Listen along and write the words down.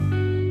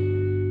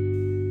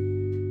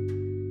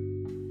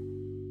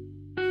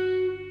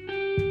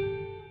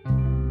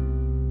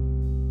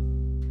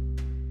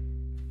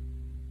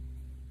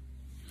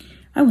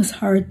I was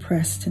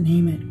hard-pressed to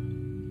name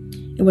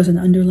it. It was an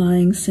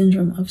underlying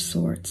syndrome of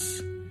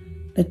sorts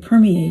that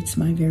permeates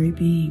my very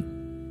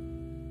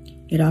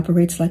being. It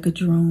operates like a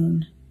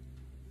drone,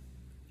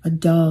 a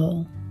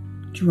dull,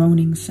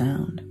 droning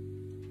sound,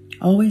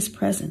 always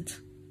present,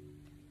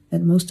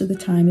 that most of the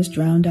time is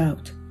drowned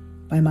out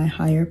by my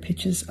higher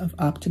pitches of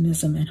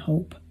optimism and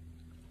hope.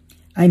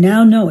 I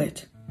now know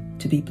it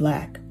to be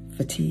Black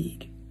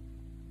fatigue.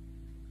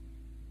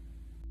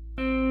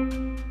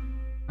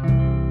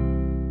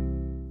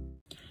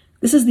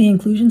 This is the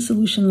Inclusion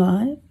Solution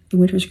Live, the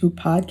Winters Group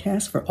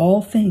podcast for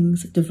all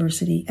things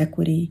diversity,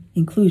 equity,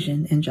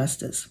 inclusion, and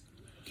justice.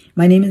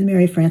 My name is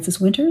Mary Frances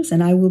Winters,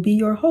 and I will be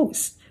your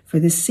host for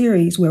this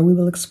series where we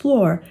will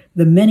explore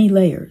the many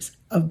layers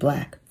of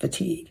Black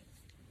fatigue.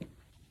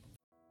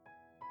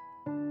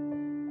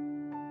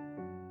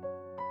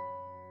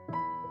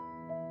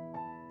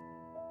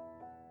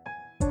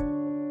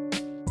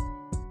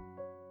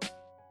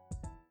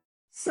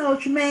 So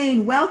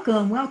Tremayne,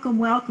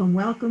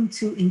 welcome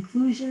to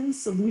Inclusion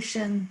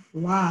Solution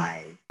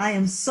Live. I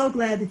am so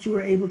glad that you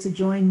were able to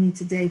join me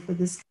today for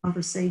this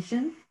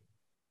conversation.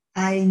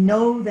 I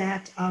know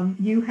that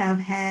you have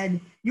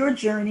had your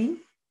journey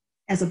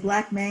as a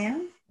Black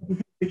man, you've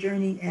had your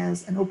journey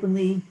as an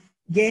openly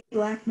gay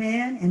Black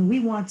man, and we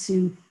want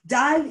to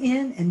dive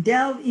in and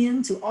delve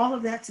into all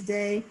of that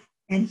today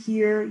and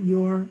hear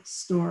your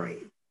story.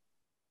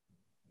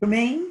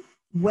 Tremayne,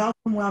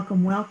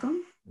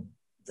 welcome.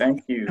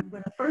 Thank you. I'm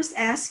going to first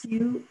ask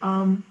you,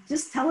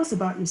 just tell us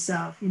about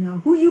yourself,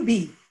 who you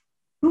be,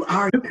 who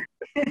are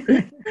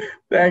you?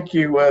 Thank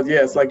you. Well,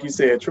 yes, like you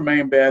said,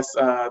 Tremayne, Bess,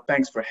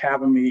 thanks for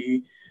having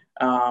me.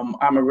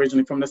 I'm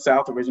originally from the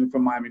South, originally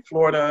from Miami,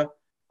 Florida,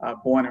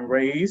 born and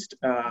raised,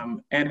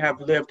 and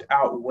have lived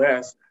out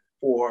West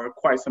for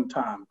quite some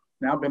time.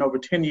 Now I've been over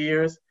 10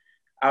 years.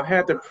 I've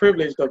had the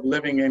privilege of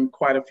living in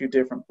quite a few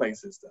different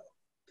places though.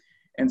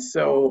 And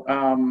so,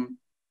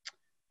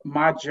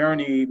 my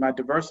journey, my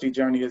diversity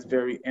journey is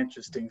very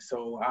interesting.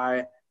 So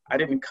I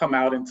didn't come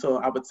out until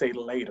I would say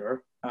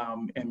later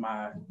in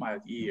my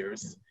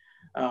years.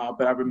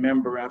 But I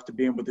remember after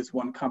being with this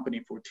one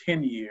company for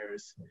 10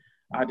 years,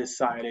 I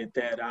decided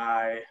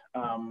that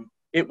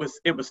it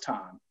was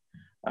time.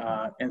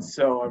 And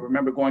so I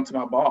remember going to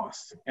my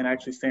boss and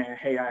actually saying,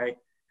 hey,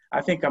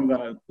 I think I'm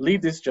gonna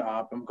leave this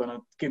job. I'm gonna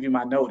give you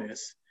my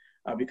notice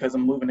because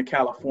I'm moving to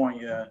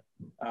California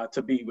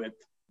to be with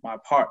my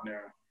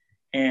partner.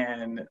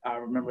 And I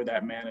remember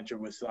that manager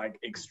was like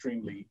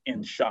extremely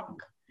in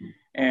shock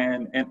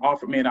and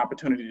offered me an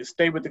opportunity to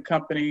stay with the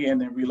company and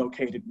then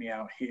relocated me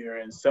out here.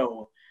 And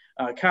so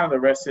kind of the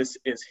rest is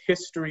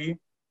history.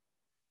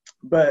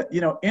 But,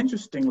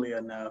 interestingly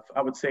enough,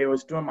 I would say it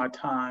was during my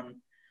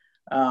time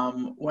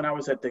when I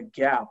was at the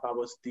Gap, I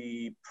was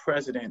the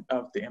president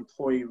of the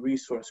employee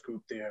resource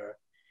group there.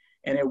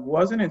 And it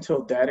wasn't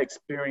until that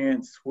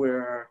experience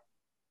where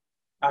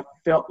I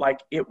felt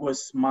like it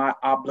was my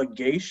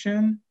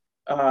obligation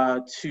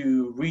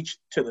to reach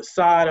to the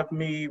side of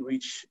me,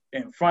 reach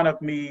in front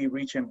of me,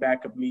 reach in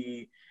back of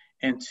me,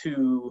 and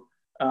to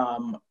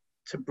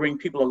bring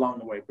people along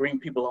the way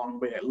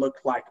that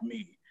looked like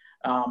me.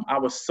 I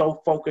was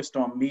so focused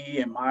on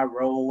me and my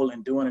role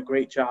and doing a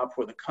great job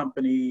for the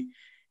company.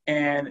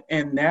 And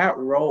in that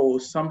role,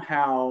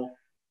 somehow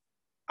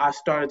I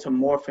started to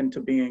morph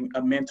into being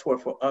a mentor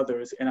for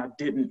others. And I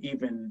didn't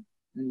even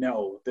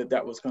know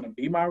that was going to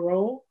be my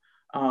role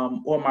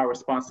or my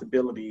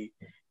responsibility.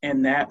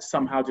 And that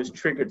somehow just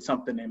triggered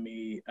something in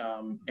me,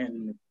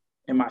 and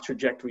my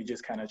trajectory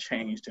just kind of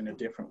changed in a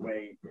different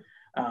way.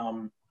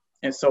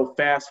 And so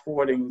fast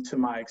forwarding to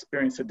my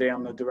experience today,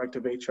 I'm the director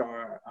of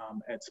HR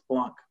at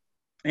Splunk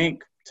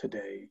Inc.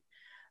 today.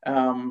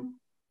 And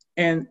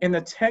in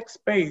the tech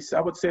space,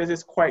 I would say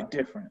it's quite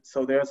different.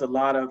 So there's a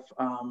lot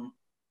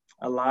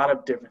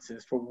of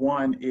differences. For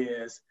one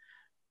is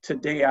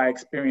today I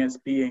experience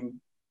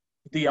being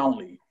the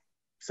only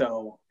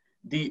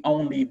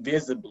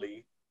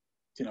visibly,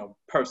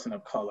 person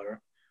of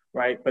color,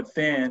 right? But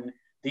then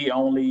the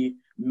only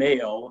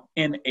male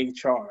in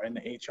HR, in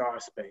the HR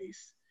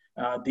space,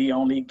 the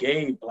only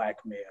gay Black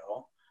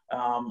male,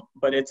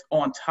 but it's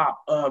on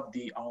top of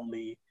the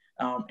only,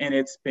 and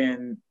it's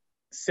been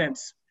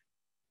since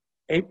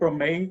April,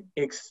 May,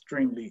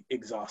 extremely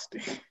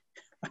exhausting,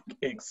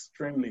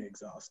 extremely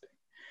exhausting.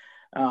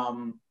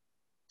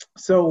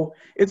 So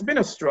it's been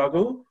a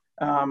struggle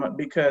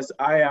because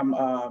I am,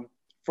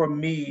 for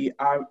me,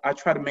 I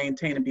try to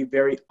maintain and be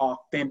very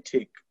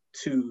authentic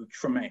to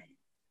Tremayne.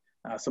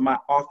 So my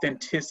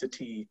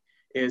authenticity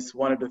is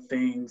one of the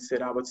things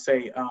that I would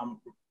say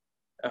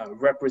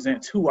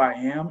represents who I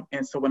am.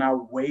 And so when I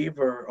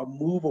waver or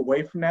move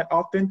away from that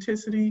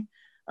authenticity,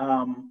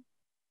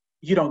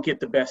 you don't get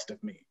the best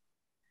of me.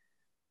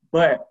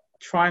 But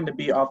trying to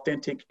be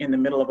authentic in the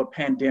middle of a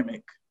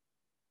pandemic,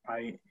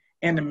 right?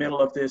 In the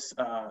middle of this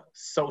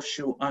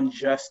social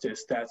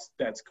injustice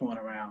that's going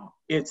around,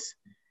 it's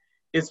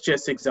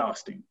just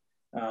exhausting.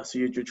 So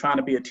you're trying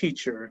to be a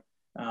teacher,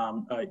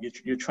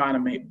 you're trying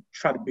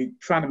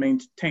to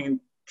maintain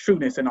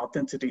trueness and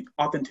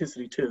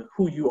authenticity to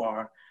who you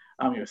are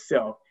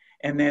yourself.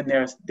 And then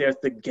there's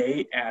the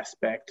gay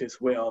aspect as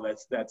well.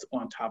 That's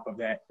on top of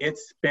that.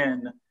 It's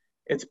been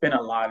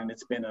a lot, and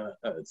it's been a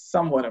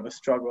somewhat of a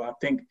struggle. I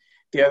think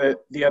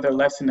the other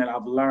lesson that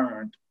I've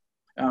learned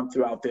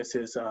throughout this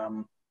is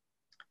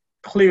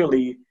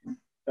clearly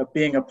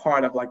being a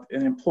part of like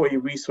an employee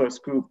resource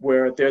group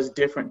where there's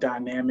different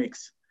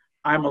dynamics.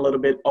 I'm a little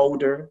bit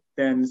older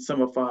than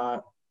some of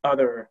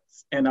other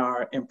in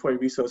our employee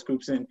resource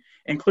groups, and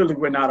clearly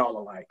we're not all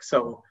alike.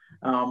 So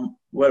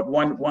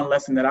one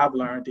lesson that I've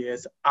learned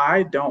is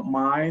I don't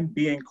mind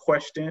being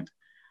questioned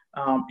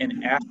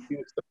and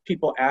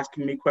people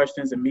asking me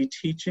questions and me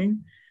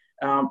teaching.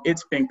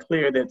 It's been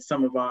clear that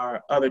some of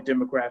our other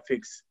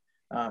demographics,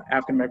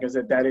 African Americans,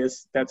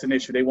 that's an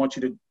issue. They want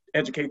you to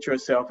educate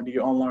yourself and do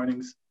your own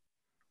learnings.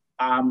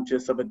 I'm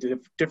just of a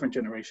different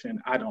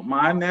generation. I don't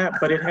mind that,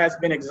 but it has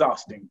been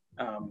exhausting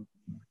as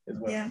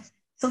well. Yeah.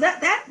 So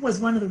that was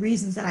one of the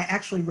reasons that I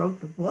actually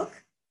wrote the book,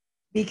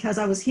 because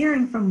I was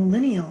hearing from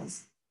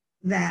millennials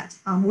that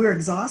we're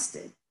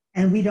exhausted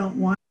and we don't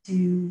want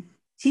to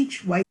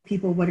teach white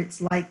people what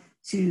it's like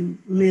to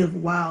live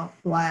while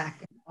Black,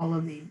 and all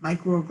of the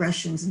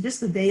microaggressions and just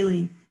the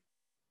daily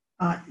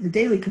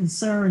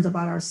concerns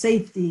about our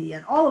safety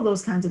and all of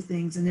those kinds of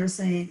things. And they're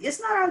saying, it's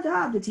not our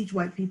job to teach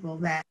white people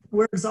that.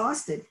 We're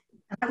exhausted.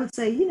 And I would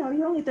say,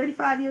 you're only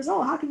 35 years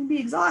old. How can you be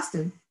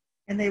exhausted?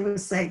 And they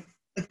would say,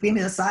 give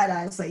me a side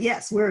eye and say,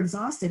 yes, we're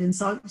exhausted. And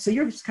so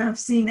you're just kind of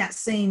seeing that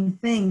same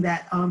thing,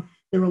 that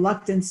the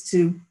reluctance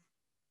to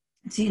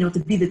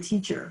be the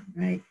teacher,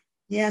 right?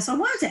 Yeah, so I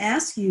wanted to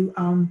ask you,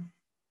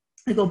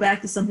 to go back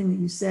to something that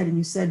you said, and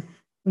you said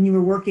when you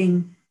were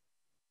working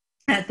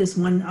at this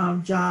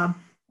one job,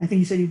 I think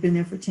you said you've been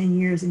there for 10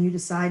 years, and you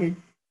decided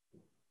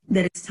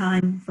that it's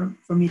time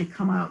for me to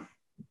come out.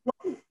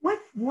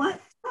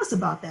 What tell us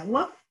about that?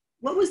 What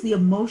was the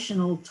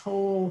emotional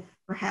toll,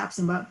 perhaps,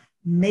 about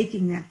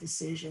making that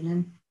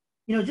decision?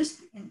 And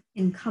just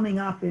in coming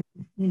up and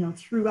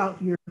throughout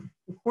the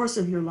course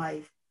of your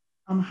life,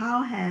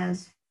 how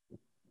has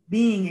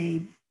being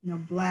a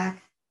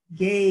Black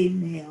gay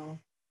male,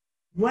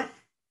 what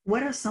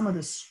are some of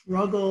the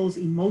struggles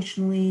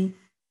emotionally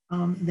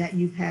that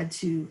you've had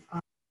to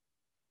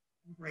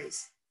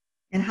embrace?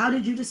 And how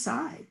did you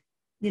decide,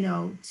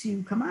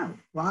 to come out?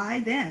 Why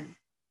then?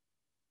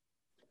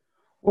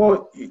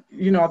 Well,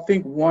 I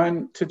think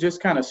one, to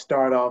just kind of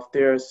start off,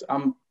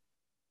 I'm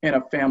in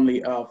a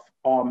family of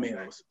all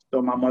males.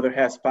 So my mother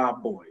has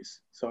 5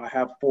 boys. So I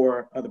have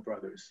 4 other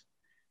brothers,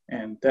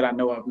 and that I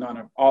know of,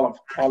 all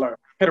are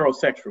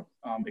heterosexual,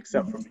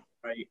 except for me,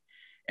 right?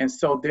 And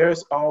so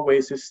there's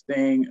always this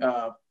thing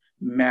of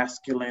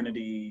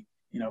masculinity,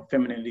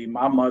 femininity.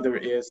 My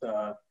mother's,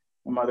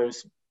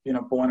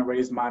 born and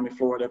raised in Miami,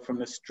 Florida, from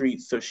the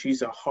streets. So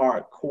she's a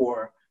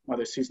hardcore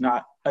mother. She's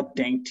not a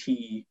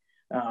dainty,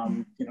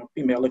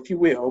 female, if you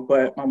will,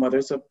 but my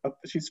mother's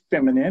she's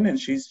feminine, and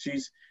she's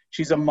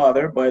a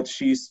mother, but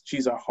she's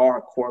a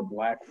hardcore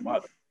Black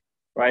mother,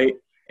 right?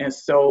 And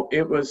so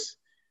it was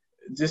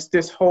just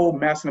this whole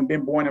masculine,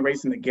 been born and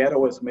raised in the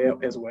ghetto as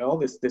well.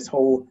 This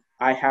whole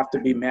I have to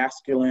be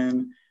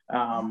masculine,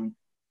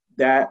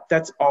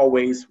 that's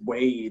always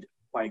weighed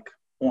like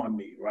on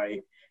me,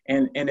 right?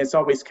 And it's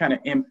always kind of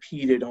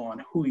impeded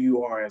on who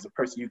you are as a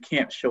person. You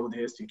can't show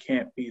this, you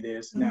can't be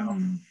this now,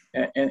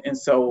 and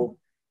so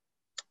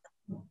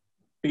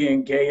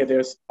being gay,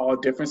 there's all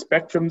different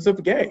spectrums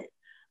of gay.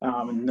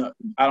 None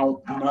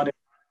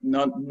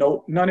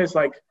is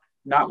like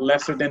not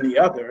lesser than the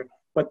other,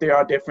 but there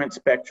are different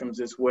spectrums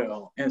as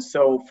well. And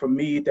so for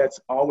me, that's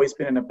always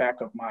been in the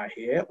back of my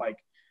head, like,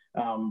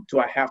 do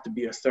I have to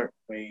be a certain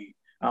way?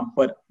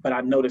 But I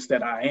noticed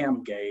that I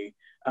am gay,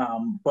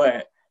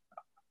 but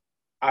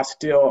I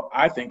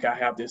think I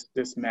have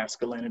this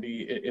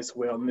masculinity as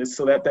well. And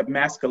so that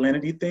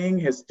masculinity thing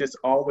has just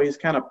always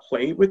kind of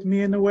played with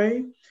me in a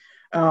way.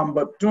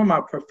 But during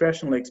my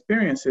professional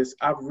experiences,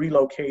 I've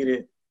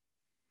relocated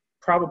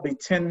probably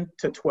 10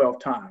 to 12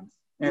 times.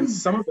 And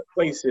some of the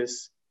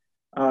places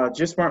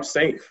just weren't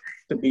safe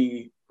to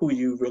be who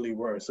you really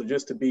were. So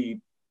just to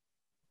be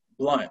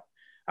blunt,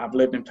 I've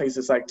lived in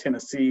places like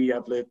Tennessee,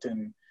 I've lived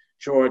in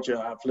Georgia,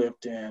 I've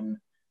lived in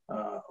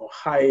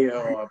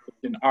Ohio, I've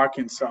lived in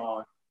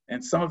Arkansas,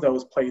 and some of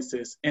those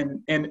places,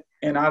 and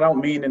I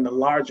don't mean in the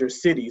larger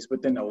cities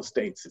within those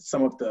states. It's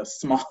some of the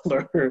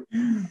smaller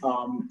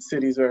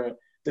cities where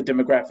the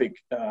demographic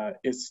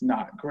is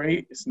not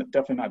great. It's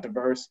definitely not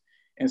diverse.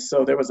 And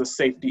so there was a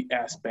safety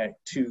aspect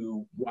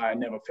to why I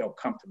never felt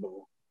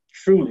comfortable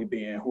truly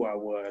being who I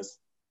was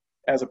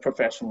as a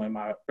professional in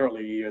my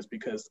early years,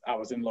 because I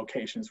was in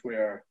locations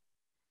where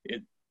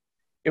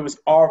it was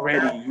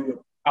already,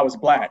 I was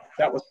Black.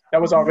 That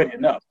was already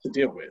enough to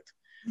deal with.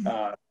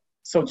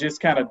 So just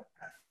kind of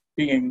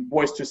being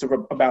boisterous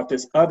about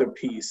this other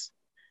piece,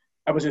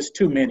 I was just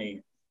too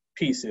many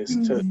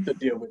pieces to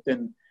deal with.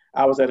 And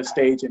I was at a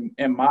stage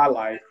in my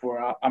life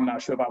where I'm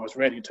not sure if I was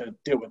ready to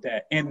deal with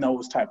that in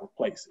those type of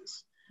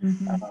places.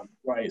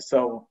 Right.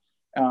 So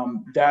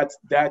that's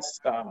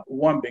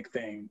one big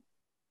thing.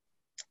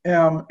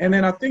 And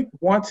then I think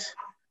once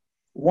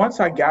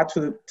I got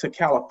to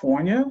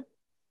California,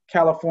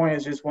 California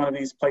is just one of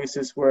these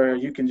places where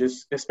you can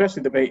just,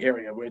 especially the Bay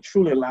Area, where it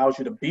truly allows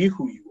you to be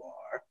who you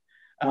are.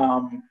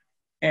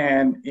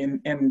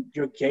 And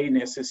your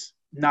gayness is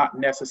not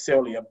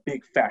necessarily a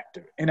big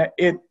factor. And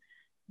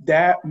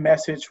that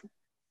message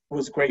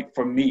was great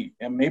for me,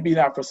 and maybe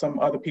not for some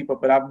other people,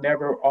 but I've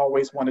never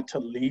always wanted to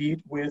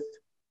lead with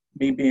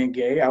me being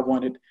gay.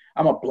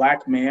 I'm a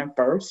Black man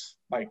first,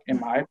 like in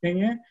my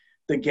opinion.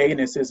 The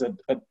gayness is an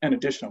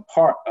additional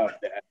part of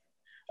that.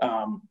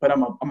 But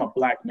I'm a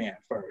Black man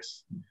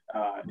first.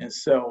 And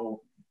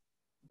so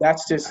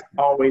that's just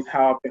always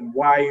how I've been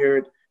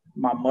wired.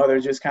 My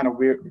mother just kind of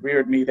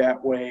reared me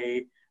that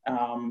way.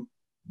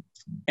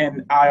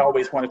 And I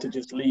always wanted to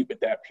just lead with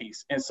that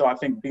piece. And so I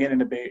think being in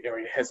the Bay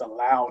Area has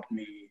allowed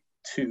me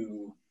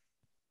to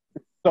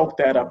soak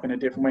that up in a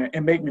different way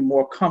and make me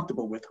more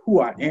comfortable with who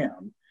I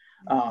am,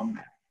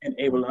 and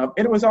able enough.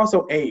 And it was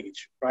also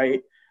age,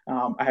 right?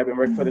 I have been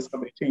working for this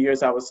company 10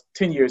 years. I was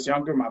 10 years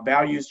younger. My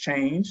values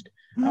changed.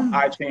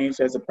 I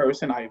changed as a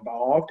person. I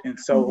evolved. And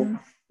so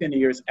 10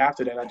 years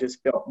after that, I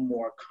just felt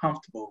more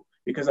comfortable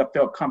because I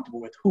felt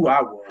comfortable with who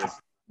I was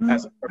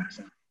as a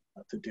person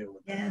to deal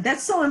with. Yeah,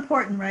 that's so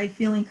important, right?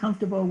 Feeling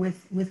comfortable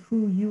with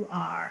who you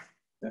are.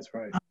 That's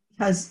right.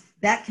 Because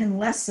that can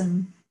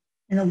lessen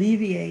and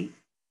alleviate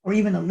or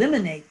even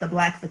eliminate the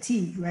Black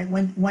fatigue, right?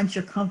 Once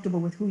you're comfortable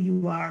with who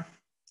you are.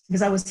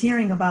 Because I was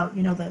hearing about,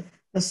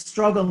 the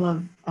struggle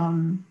of,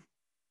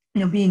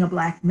 being a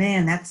Black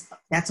man.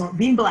 That's all,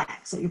 being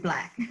Black. So you're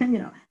Black,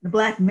 the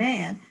Black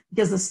man,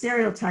 because the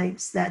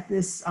stereotypes that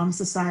this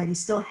society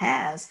still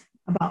has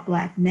about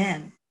Black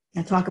men.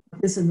 I talk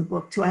about this in the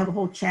book too. I have a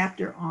whole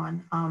chapter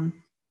on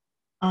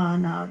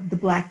the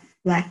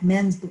Black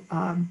men's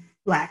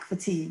Black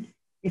fatigue,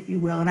 if you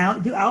will. And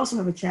I also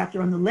have a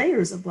chapter on the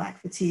layers of Black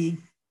fatigue,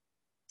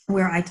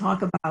 where I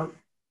talk about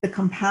the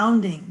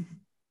compounding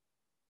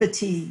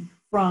fatigue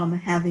from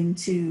having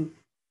to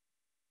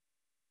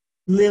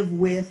live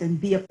with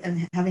and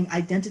and having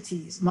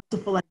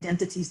multiple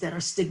identities that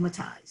are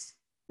stigmatized.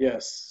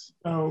 Yes.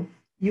 So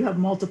you have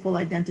multiple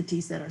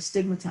identities that are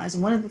stigmatized.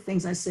 And one of the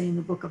things I say in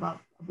the book about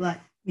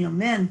Black,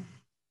 men,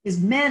 is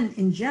men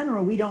in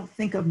general, we don't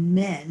think of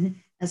men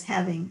as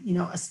having,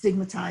 a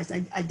stigmatized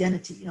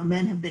identity.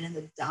 Men have been in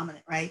the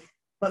dominant, right?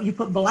 But you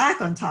put Black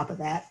on top of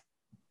that,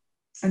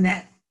 and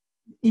that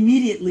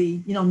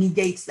immediately,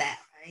 negates that,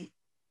 right?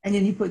 And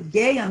then you put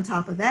gay on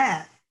top of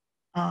that.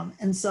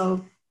 And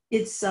so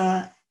it's,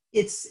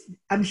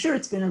 I'm sure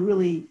it's been a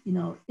really,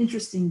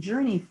 interesting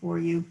journey for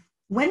you.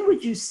 When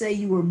would you say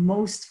you were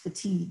most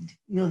fatigued,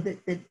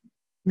 that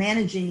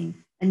managing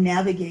and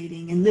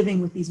navigating and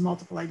living with these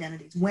multiple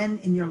identities? When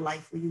in your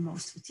life were you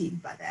most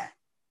fatigued by that?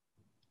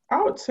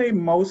 I would say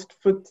most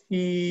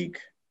fatigue.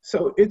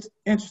 So it's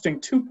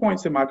interesting. 2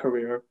 points in my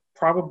career,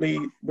 probably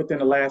within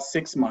the last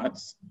 6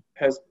 months,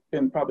 has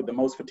been probably the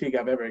most fatigue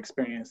I've ever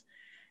experienced.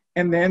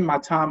 And then my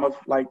time of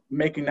like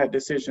making that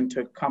decision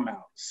to come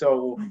out.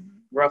 So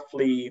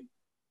roughly,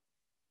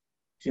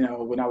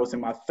 when I was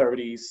in my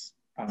 30s,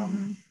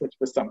 which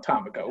was some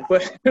time ago,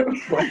 but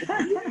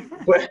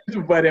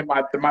but in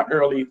my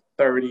early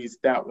 30s,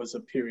 that was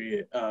a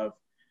period of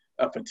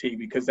fatigue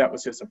because that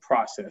was just a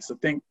process. I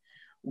think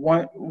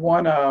one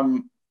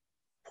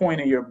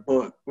point in your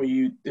book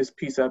where this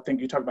piece, I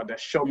think you talk about that,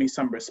 show me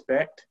some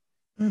respect.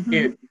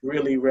 It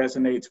really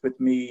resonates with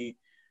me.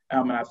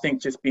 And I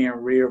think just being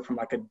reared from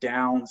like a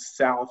down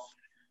south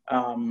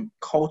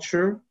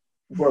culture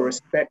where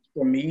respect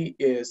for me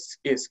is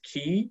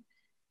key.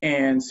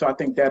 And so I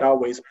think that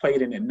always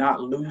played in it, not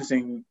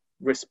losing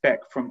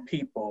respect from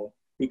people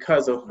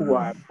because of who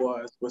I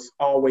was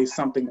always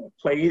something that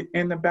played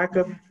in the back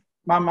of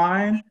my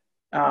mind.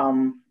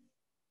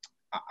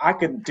 I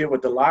could deal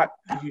with a lot,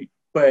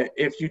 but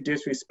if you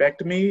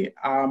disrespect me,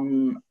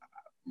 the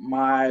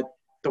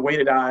way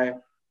that I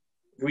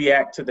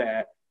react to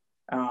that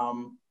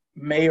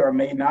may or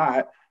may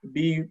not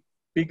be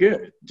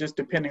good, just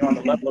depending on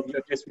the level of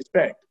your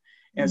disrespect.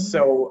 And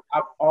so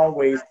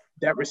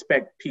that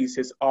respect piece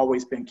has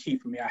always been key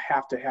for me. I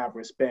have to have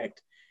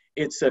respect.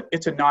 It's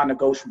a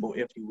non-negotiable,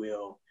 if you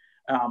will.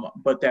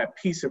 But that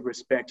piece of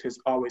respect has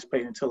always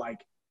played into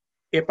like,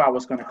 if I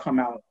was going to come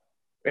out,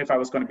 if I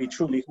was going to be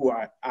truly who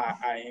I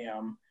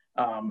am,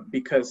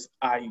 because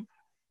I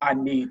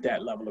need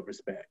that level of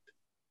respect.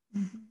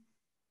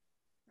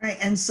 Right.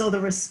 And so the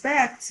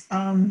respect,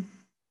 again,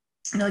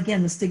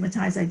 the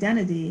stigmatized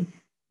identity,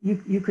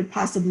 you could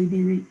possibly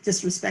be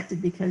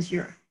disrespected because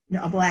you're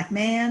a Black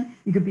man.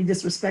 You could be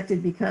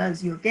disrespected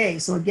because you're gay.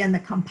 So again, the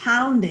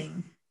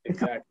compounding,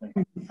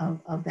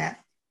 of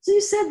that. So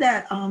you said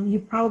that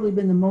you've probably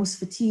been the most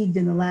fatigued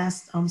in the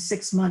last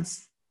 6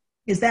 months.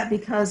 Is that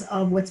because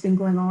of what's been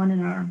going on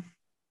in our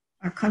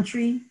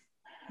country?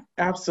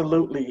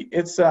 Absolutely.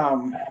 It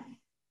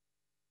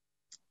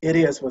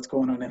is what's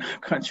going on in our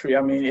country.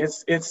 I mean,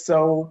 it's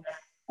so,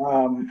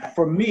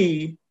 for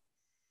me,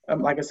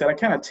 like I said, I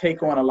kind of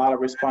take on a lot of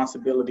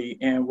responsibility.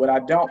 And what I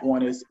don't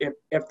want is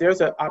if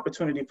there's an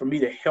opportunity for me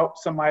to help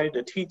somebody,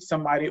 to teach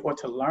somebody, or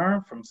to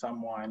learn from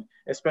someone,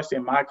 especially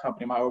in my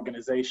company, my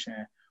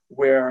organization,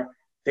 where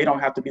they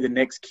don't have to be the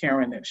next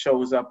Karen that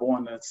shows up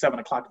on the 7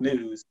 o'clock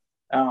news.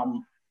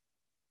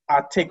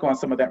 I take on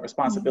some of that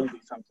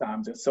responsibility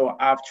sometimes. And so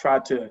I've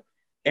tried to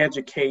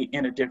educate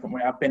in a different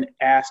way. I've been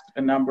asked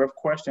a number of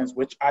questions,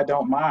 which I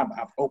don't mind.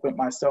 I've opened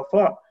myself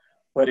up,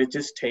 but it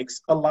just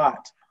takes a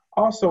lot.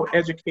 Also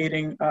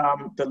educating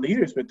the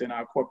leaders within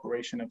our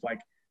corporation of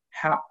like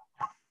how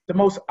the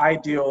most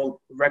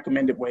ideal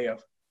recommended way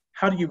of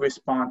how do you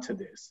respond to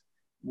this?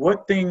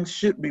 What things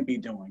should we be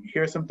doing?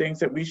 Here are some things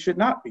that we should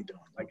not be doing.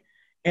 Like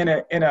in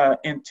a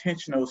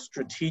intentional,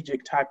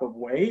 strategic type of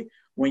way,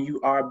 when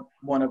you are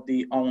one of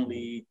the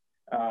only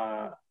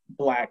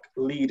Black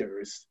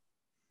leaders,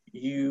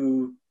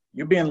 you're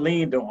being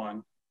leaned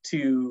on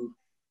to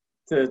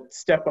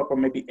step up or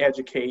maybe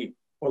educate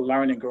or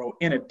learn and grow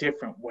in a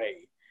different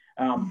way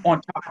on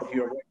top of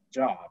your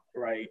job,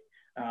 right?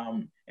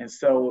 And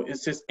so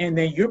it's just, and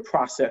then you're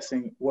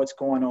processing what's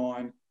going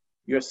on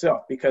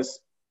yourself, because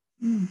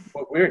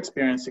what we're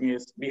experiencing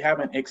is we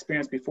haven't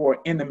experienced before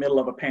in the middle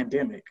of a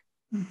pandemic.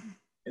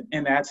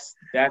 And that's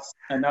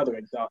another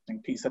exhausting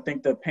piece. I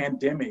think the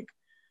pandemic,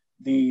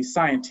 the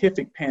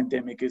scientific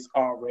pandemic, is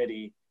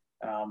already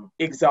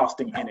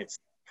exhausting in itself,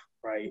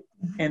 right?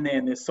 And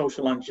then the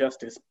social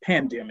injustice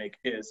pandemic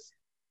is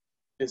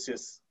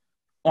just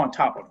on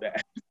top of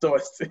that. So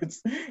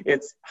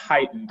it's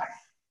heightened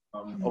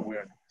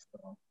awareness.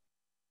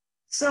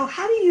 So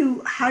how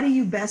do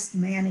you best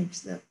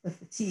manage the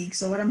fatigue?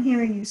 So what I'm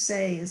hearing you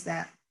say is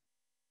that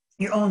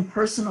your own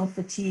personal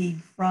fatigue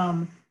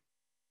from,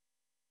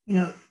 you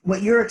know,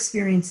 what you're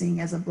experiencing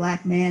as a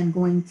Black man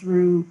going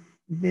through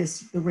the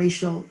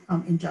racial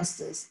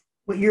injustice,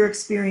 what you're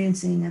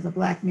experiencing as a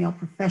Black male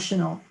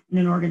professional in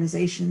an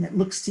organization that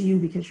looks to you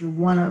because you're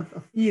one of a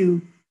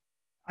few.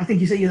 I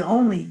think you say you're the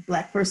only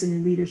Black person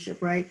in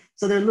leadership, right?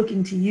 So they're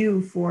looking to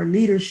you for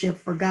leadership,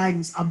 for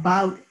guidance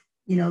about,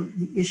 you know,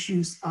 the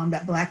issues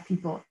that Black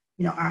people,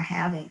 you know, are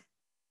having.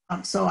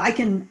 So I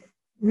can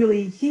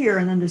really hear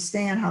and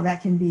understand how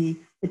that can be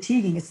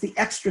fatiguing. It's the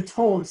extra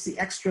toll, it's the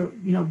extra,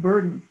 you know,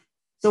 burden.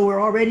 So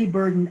we're already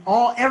burdened,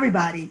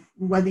 everybody,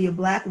 whether you're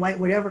Black, white,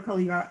 whatever color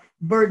you are,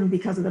 burdened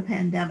because of the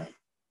pandemic.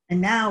 And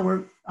now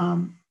we're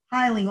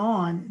piling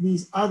on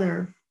these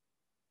other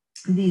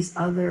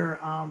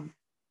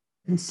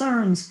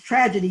concerns,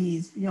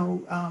 tragedies, you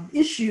know,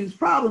 issues,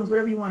 problems,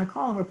 whatever you want to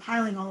call them. We're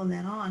piling all of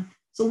that on.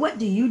 So what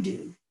do you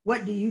do?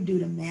 What do you do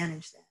to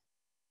manage that?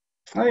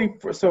 I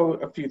think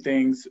a few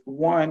things.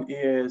 One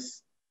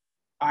is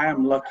I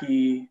am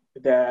lucky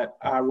that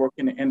I work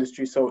in the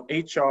industry. So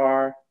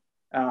HR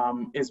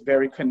is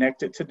very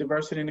connected to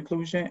diversity and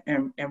inclusion.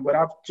 And what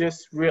I've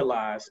just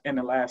realized in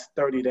the last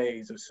 30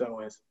 days or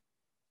so is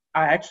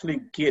I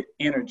actually get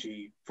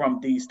energy from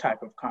these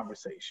type of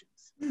conversations.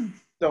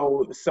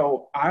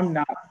 So I'm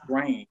not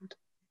drained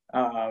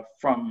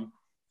from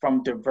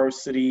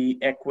diversity,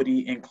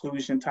 equity,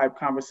 inclusion type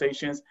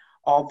conversations,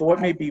 although it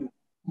may be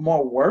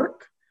more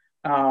work.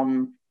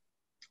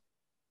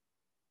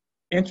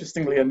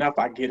 Interestingly enough,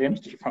 I get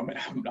energy from it.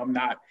 I'm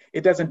not,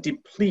 it doesn't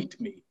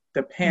deplete me.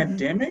 The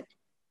pandemic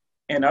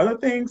and other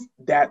things,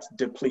 that's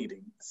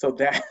depleting. So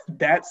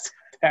that's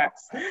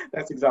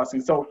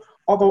exhausting. So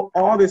although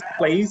all this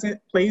plays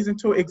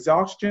into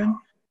exhaustion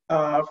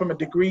from a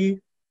degree,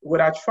 what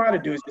I try to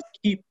do is just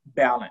keep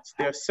balance.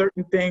 There are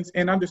certain things,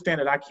 and understand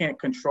that I can't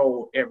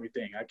control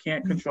everything. I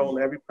can't control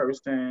every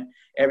person,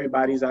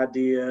 everybody's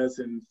ideas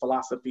and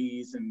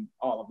philosophies and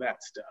all of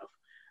that stuff.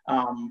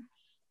 And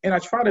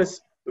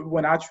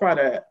when I try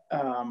to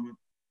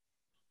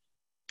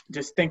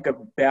just think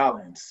of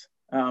balance,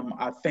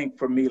 I think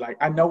for me, like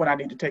I know when I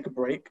need to take a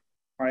break,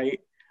 right?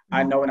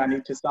 I know when I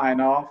need to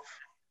sign off.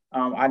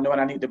 I know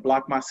when I need to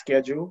block my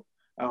schedule.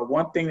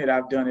 One thing that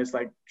I've done is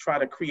like try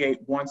to create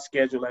one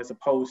schedule as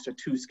opposed to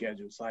two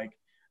schedules. Like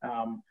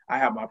I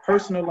have my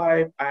personal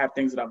life, I have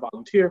things that I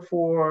volunteer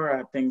for, I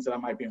have things that I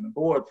might be on the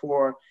board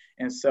for.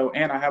 And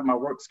I have my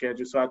work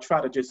schedule. So I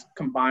try to just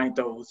combine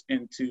those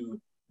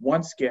into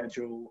one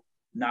schedule,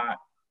 not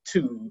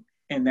two.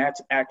 And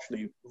that's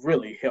actually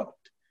really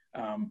helped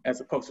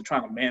as opposed to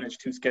trying to manage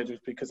two schedules,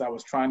 because I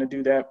was trying to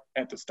do that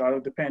at the start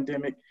of the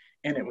pandemic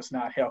and it was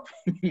not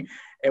helping.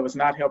 It was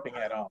not helping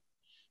at all.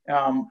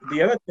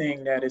 The other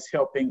thing that is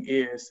helping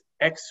is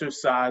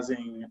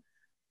exercising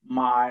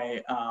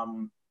my,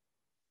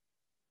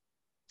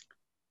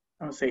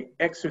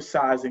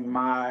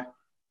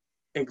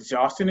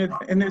 exhaustion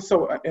in this.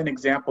 So an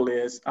example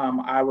is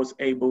I was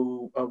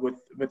able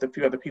with a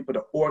few other people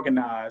to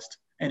organize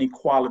an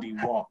equality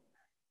walk.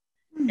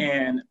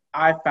 And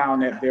I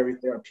found that very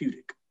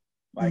therapeutic.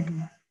 Like,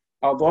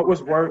 although it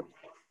was work,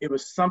 it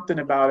was something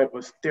about it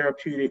was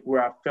therapeutic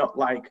where I felt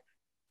like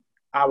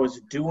I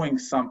was doing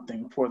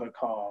something for the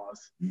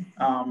cause.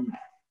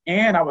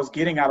 And I was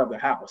getting out of the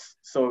house.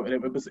 So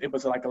it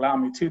was like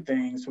allowing me two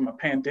things from a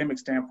pandemic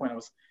standpoint. I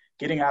was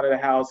getting out of the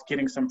house,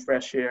 getting some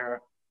fresh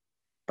air,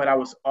 but I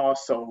was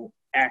also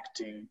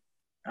acting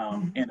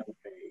in a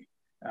way.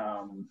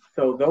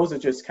 So those are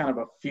just kind of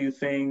a few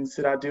things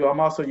that I do. I'm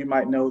also, you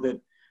might know that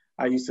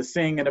I used to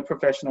sing in a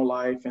professional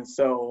life. And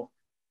so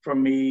for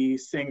me,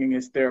 singing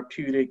is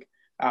therapeutic.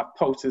 I've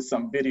posted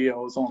some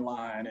videos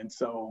online. And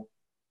so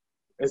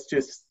it's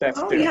just, that's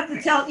Oh, therapy.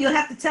 you'll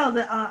have to tell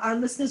our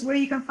listeners where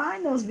you can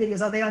find those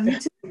videos. Are they on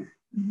YouTube?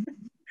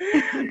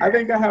 I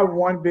think I have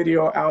one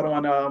video out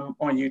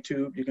on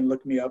YouTube. You can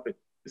look me up.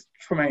 It's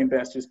Tremayne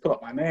Bess. Just pull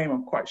up my name.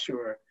 I'm quite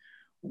sure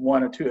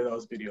one or two of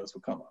those videos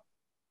will come up.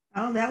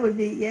 Oh, that would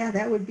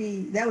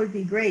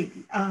be great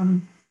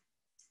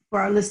for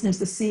our listeners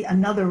to see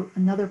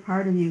another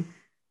part of you.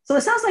 So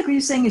it sounds like what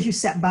you're saying is you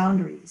set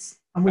boundaries,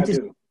 which is,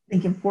 I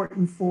think,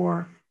 important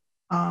for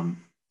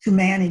to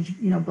manage,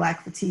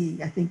 Black fatigue.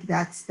 I think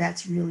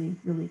that's really,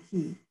 really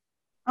key.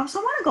 So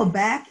I want to go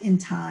back in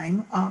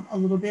time a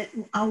little bit.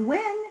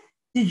 When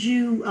did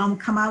you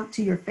come out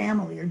to your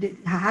family, or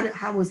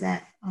how was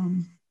that?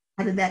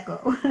 How did that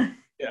go?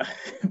 Yeah,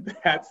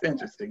 that's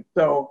interesting.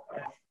 So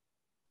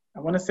I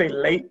want to say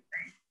late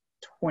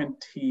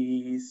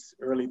 20s,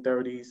 early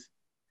 30s.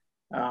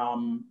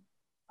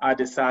 I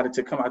decided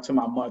to come out to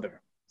my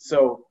mother.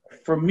 So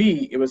for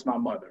me, it was my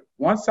mother.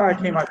 Once I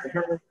came out to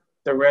her,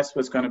 the rest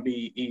was going to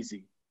be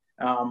easy.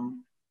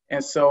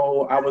 And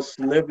so I was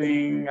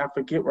living, I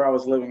forget where I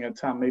was living at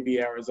the time, maybe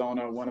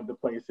Arizona, one of the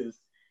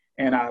places.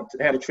 And I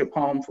had a trip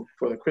home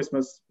for the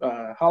Christmas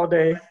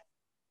holiday.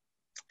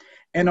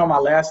 And on my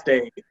last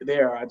day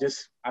there,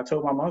 I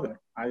told my mother.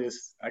 I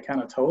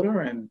kind of told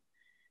her, and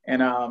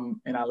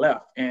I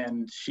left.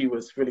 And she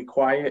was really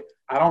quiet.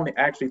 I don't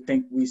actually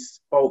think we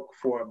spoke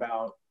for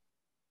about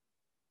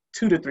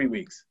 2 to 3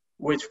 weeks,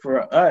 which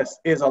for us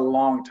is a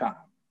long time.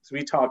 So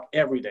we talk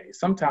every day,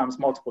 sometimes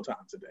multiple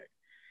times a day.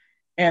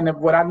 And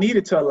what I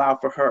needed to allow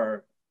for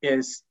her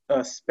is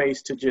a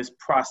space to just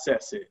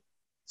process it.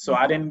 So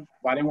I didn't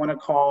want to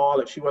call.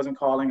 If she wasn't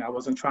calling, I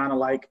wasn't trying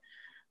to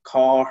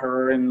call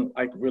her and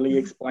really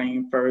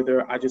explain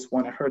further. I just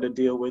wanted her to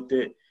deal with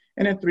it.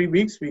 And in 3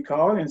 weeks we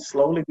called, and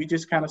slowly we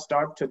just kind of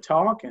started to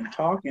talk, and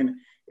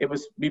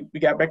we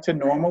got back to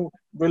normal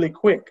really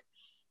quick.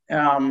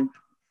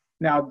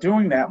 Now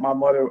doing that, my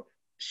mother,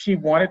 she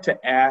wanted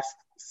to ask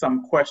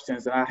some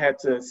questions, and I had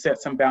to set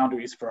some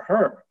boundaries for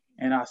her.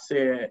 And I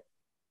said,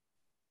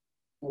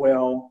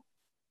 well,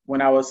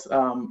 when I was,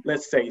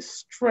 let's say,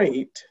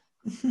 straight,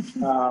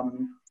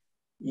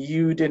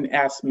 you didn't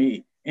ask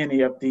me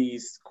any of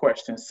these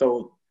questions.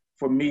 So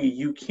for me,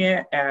 you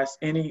can't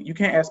ask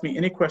me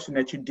any question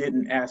that you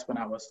didn't ask when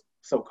I was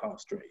so-called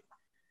straight.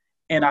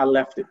 And I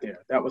left it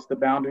there. That was the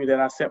boundary that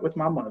I set with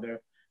my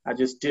mother. I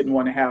just didn't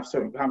want to have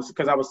certain conversations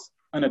because I was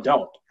an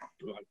adult,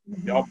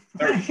 y'all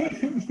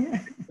 30.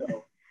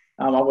 So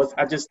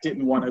I just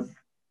didn't want to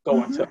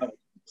go into other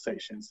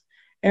conversations.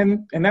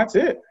 And that's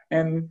it.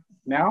 And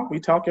now we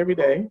talk every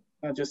day,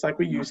 just like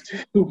we used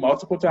to,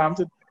 multiple times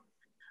a day.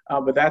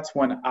 But that's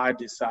when I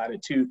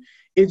decided to.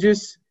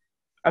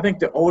 I think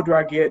the older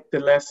I get, the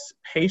less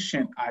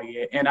patient I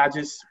get. And I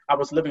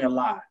was living a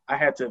lie. I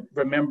had to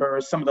remember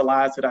some of the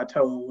lies that I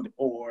told,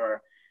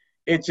 or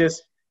it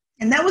just.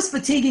 And that was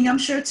fatiguing, I'm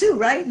sure, too,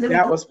 right?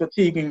 That was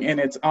fatiguing in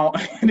its own,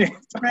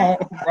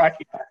 right.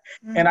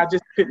 And I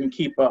just couldn't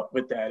keep up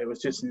with that. It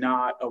was just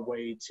not a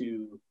way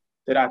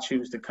that I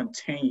choose to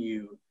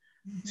continue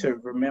to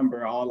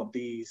remember all of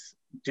these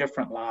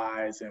different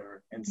lies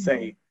and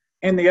say.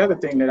 And the other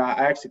thing that I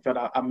actually felt,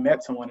 I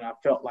met someone and I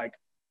felt like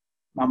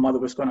my mother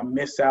was going to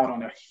miss out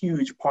on a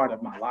huge part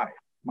of my life.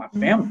 My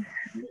family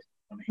missed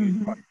on a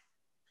huge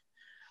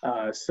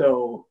part.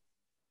 So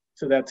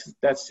that's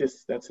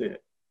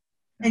it.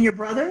 And your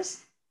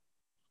brothers?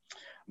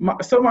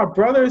 My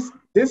brothers,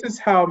 this is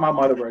how my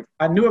mother worked.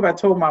 I knew if I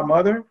told my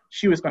mother,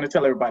 she was going to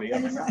tell everybody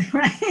else.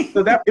 Right.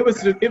 So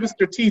it was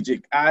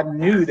strategic. I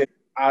knew that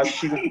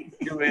she would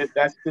do it.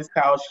 That's just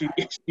how she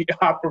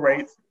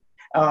operates.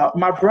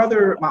 My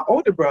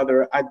older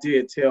brother, I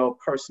did tell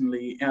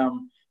personally.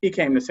 He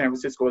came to San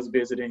Francisco, was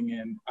visiting,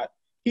 and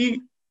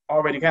he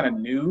already kind of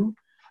knew,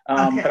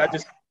 but I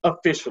just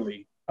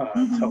officially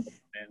told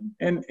him,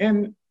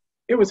 and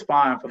it was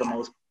fine for the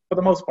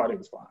most part. It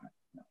was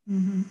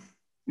fine.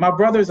 My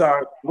brothers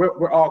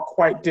we're all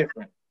quite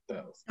different,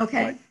 though.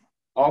 Okay.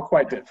 All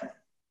quite different.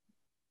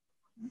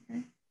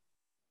 Okay.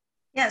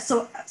 Yeah.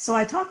 So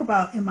I talk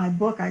about in my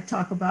book. I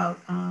talk about.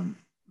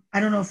 I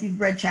don't know if you've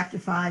read chapter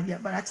 5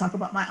 yet, but I talk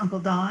about my Uncle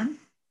Don.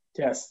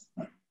 Yes.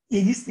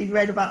 You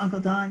read about Uncle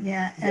Don,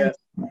 yeah. And,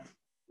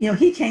 yes.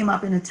 He came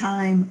up in a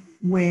time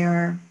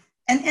where,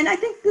 and I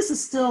think this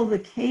is still the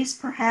case,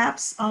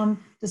 perhaps,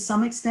 to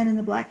some extent in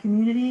the Black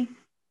community,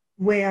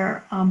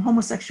 where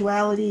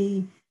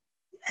homosexuality,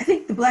 I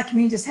think the Black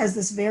community just has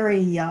this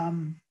very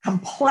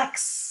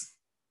complex,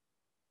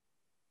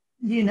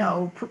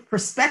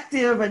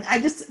 perspective. And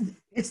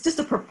it's just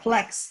a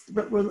perplexed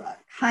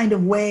kind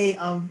of way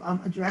of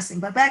addressing.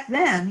 But back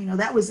then,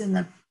 that was in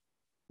the,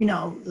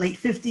 late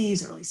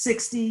 50s, early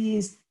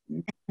 60s.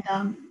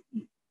 And,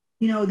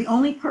 the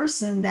only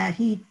person that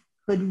he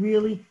could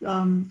really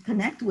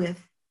connect with,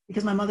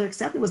 because my mother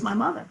accepted, was my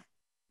mother.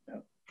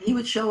 he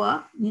would show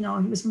up, he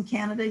was from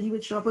Canada, he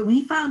would show up. But when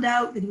he found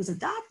out that he was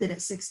adopted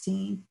at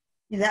 16,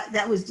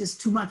 that was just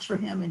too much for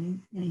him,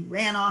 and he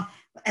ran off.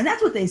 And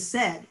that's what they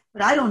said.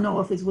 But I don't know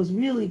if it was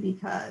really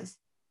because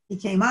he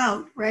came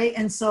out, right?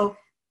 And so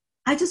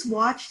I just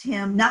watched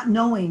him, not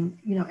knowing,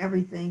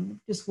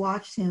 everything, just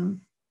watched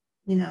him,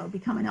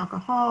 become an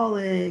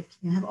alcoholic,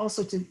 have all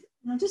sorts of,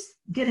 just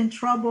get in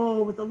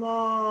trouble with the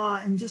law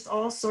and just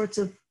all sorts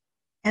of.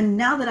 And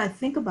now that I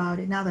think about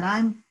it, now that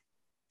I'm,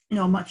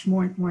 much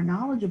more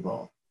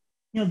knowledgeable,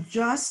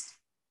 just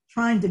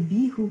trying to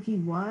be who he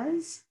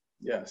was.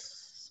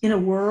 Yes. In a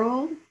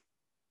world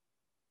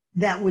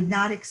that would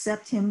not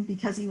accept him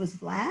because he was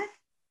Black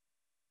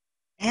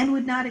and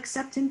would not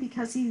accept him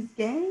because he's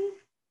gay.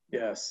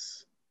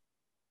 Yes.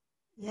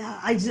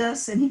 Yeah,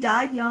 and he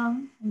died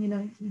young,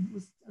 and he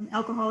was an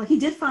alcoholic. He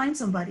did find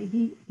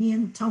somebody. He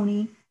and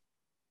Tony,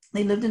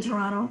 they lived in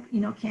Toronto,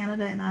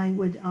 Canada, and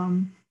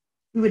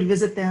we would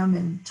visit them,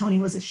 and Tony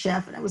was a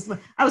chef, and I was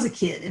a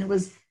kid, and it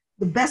was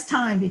the best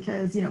time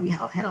because we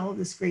had all of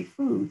this great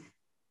food.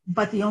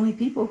 But the only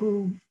people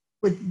who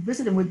would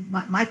visit him were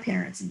my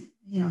parents, and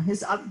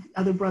his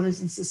other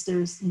brothers and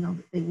sisters,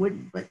 they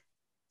wouldn't. But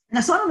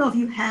so I don't know if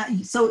you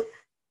have. So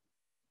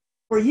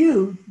for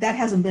you, that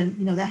hasn't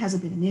been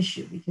an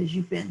issue because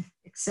you've been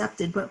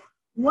accepted. But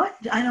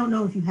I don't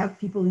know if you have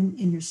people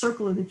in your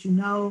circle or that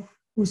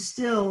who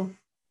still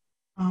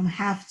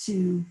have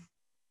to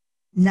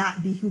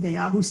not be who they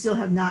are, who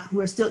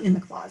are still in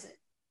the closet,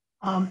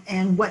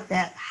 and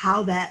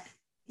how that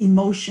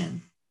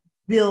emotion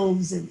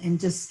builds and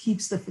just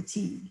keeps the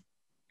fatigue.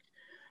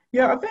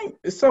 Yeah, I think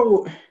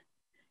so.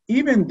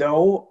 Even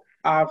though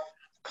I've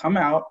come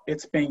out,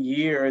 it's been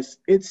years,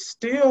 it's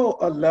still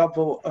a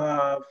level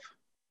of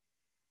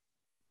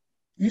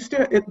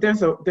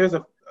there's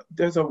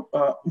a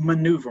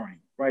maneuvering,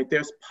 right?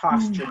 There's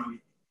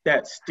posturing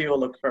that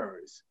still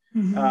occurs.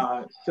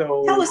 Mm-hmm.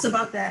 So tell us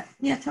about that.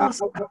 Yeah, tell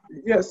us.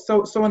 Yeah.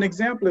 So an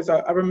example is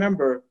I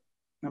remember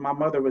my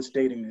mother was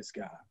dating this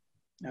guy,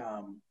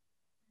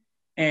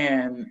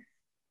 and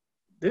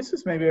this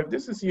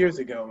is years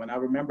ago, and I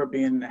remember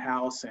being in the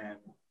house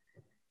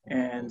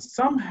and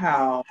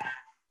somehow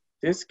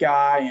this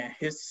guy and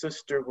his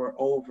sister were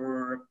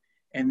over,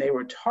 and they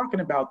were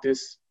talking about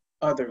this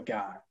other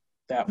guy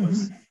that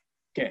was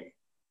gay.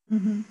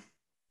 Mm-hmm.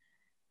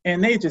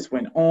 And they just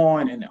went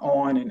on and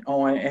on and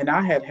on, and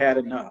I had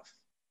enough.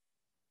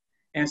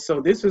 And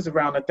so this was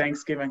around the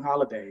Thanksgiving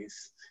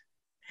holidays,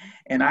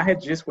 and I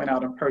had just went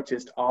out and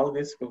purchased all of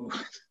this food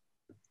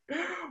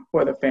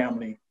for the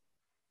family.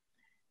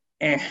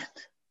 And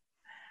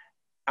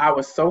I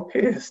was so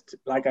pissed,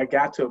 like I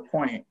got to a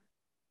point,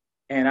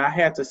 and I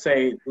had to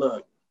say,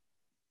 look,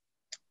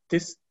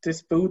 this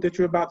food that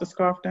you're about to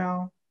scarf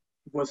down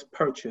was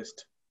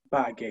purchased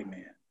by a gay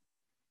man.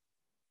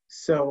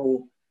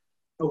 So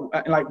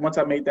like once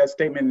I made that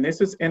statement, and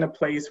this is in a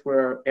place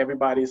where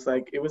everybody's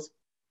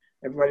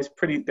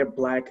pretty, they're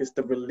Black, it's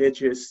the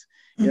religious,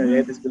 they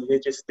had this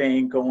religious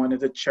thing going to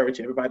the church.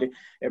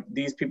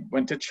 These people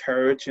went to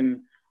church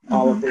and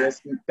all of this,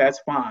 that's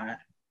fine.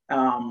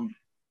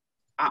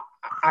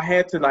 I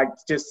had to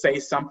just say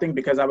something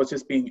because I was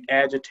just being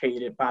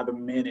agitated by the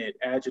minute,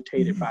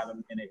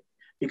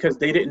 because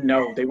they didn't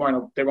know, they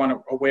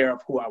weren't aware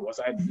of who I was.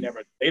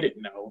 They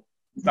didn't know.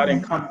 If I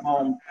didn't come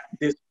home,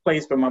 this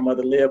place where my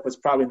mother lived was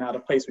probably not a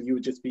place where you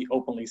would just be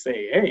openly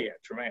say, hey,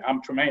 Tremayne,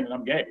 I'm Tremayne and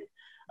I'm gay.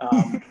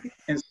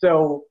 And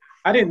so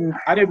I didn't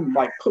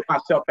put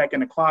myself back in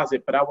the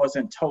closet, but I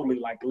wasn't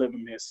totally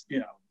living this,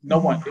 I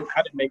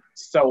didn't make it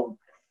so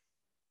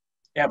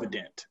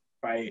evident,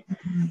 right?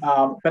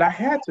 But I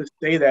had to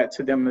say that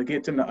to them to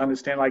get them to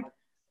understand,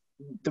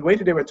 the way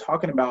that they were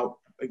talking about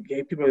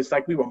gay people, it's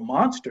like we were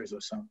monsters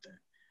or something.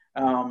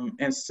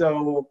 And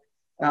so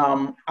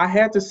I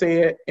had to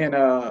say it in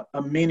a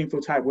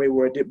meaningful type way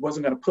where it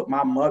wasn't going to put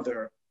my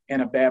mother in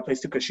a bad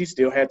place too, because she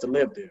still had to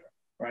live there,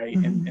 right?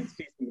 And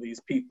see some of these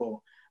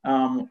people.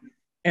 And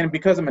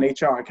because I'm an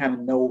HR, I kind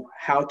of know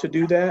how to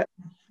do that.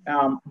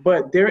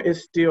 But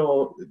there's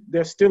still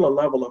a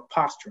level of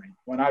posturing.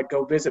 When I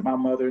go visit my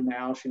mother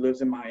now, she lives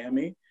in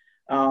Miami.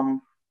 I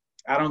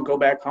don't go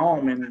back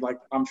home and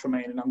I'm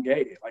Tremayne and I'm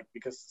gay,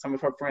 because some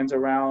of her friends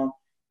around,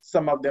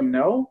 some of them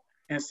know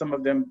and some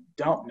of them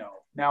don't know.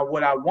 Now,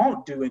 what I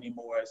won't do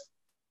anymore is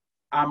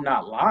I'm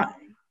not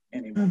lying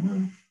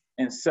anymore.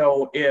 And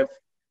so if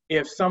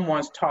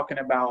someone's talking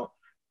about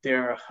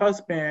their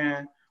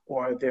husband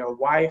or their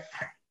wife,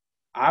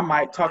 I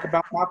might talk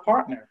about my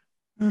partner.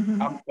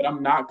 But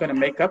I'm not going to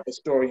make up a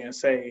story and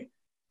say,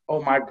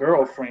 oh, my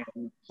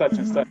girlfriend, such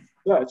and such and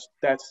such.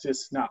 That's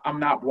just not, I'm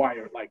not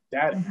wired like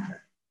that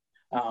anymore.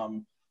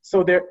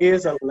 So there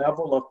is a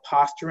level of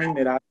posturing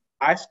that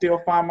I still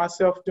find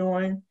myself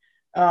doing.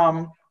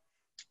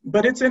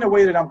 But it's in a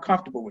way that I'm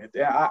comfortable with.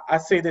 I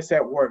say this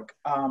at work.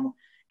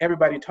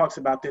 Everybody talks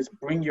about this,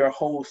 bring your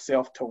whole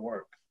self to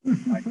work.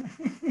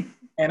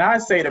 And I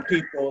say to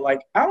people, I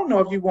don't know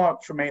if you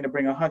want Tremayne to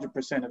bring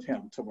 100% of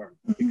him to work,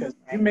 because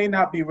you may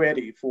not be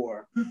ready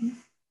for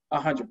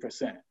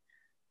 100%.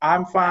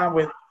 I'm fine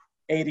with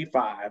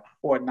 85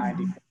 or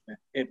Mm-hmm. 90%.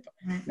 If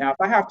Right. now if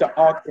I have to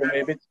alter them,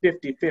 if it's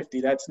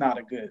 50-50, that's not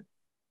a good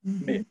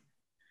Mm-hmm. mix.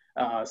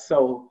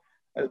 So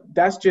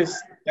that's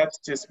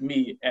just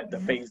me at the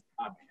Yeah. phase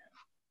I'm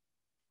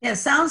Yeah, it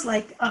sounds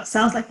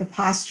like the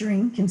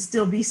posturing can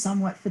still be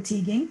somewhat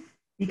fatiguing in.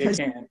 It because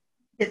can.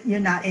 you're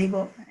not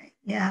able.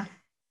 Yeah.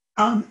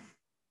 Um,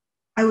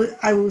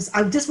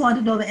 I just wanted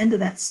to know the end of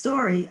that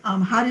story.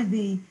 How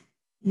did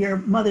your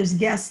mother's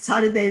guests, how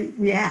did they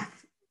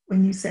react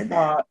when you said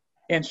that? uh,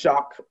 in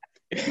shock.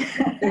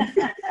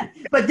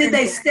 But did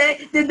they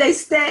stay? Did they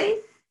stay?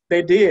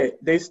 They did.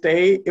 They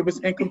stayed. It was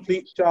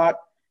incomplete shot.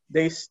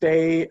 They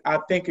stayed. I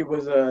think it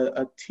was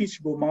a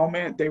teachable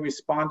moment. They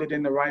responded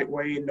in the right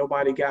way.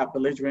 Nobody got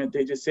belligerent.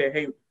 They just said,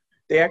 "Hey,"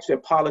 they actually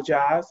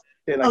apologized.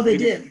 They're Oh, like, they "We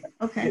did.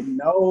 Okay. didn't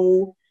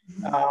know,"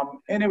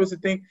 and it was a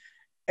thing.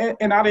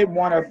 And I didn't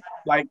want to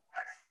like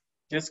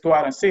just go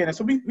out and say it. And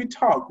so we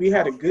talked. We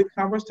had a good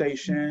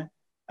conversation.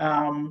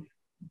 Um,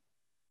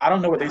 I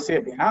don't know what they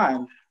said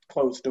behind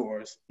closed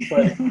doors,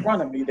 but in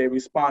front of me, they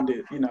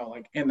responded,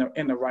 like in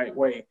the right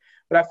way.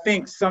 But I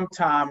think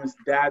sometimes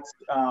that's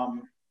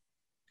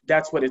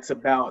what it's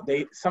about.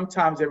 They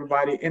sometimes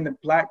everybody in the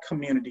Black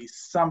community,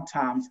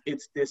 sometimes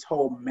it's this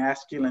whole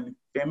masculine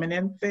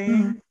feminine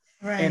thing,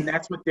 and Right.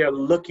 that's what they're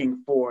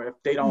looking for. If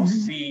they don't Mhm.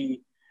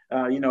 see,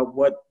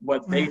 what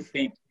they Right.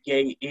 think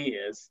gay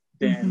is,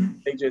 then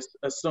Mhm. they just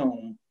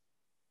assume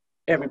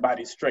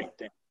everybody's straight.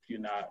 Then you're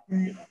not,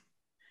 Right.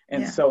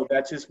 and Yeah. so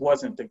that just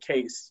wasn't the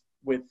case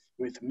with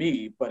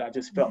me. But I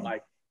just felt Mhm.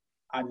 like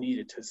I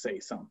needed to say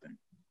something.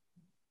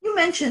 You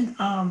mentioned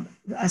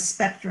a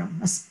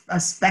spectrum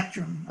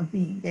of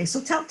being gay. So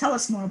tell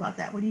us more about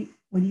that. What do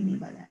you mean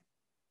by that?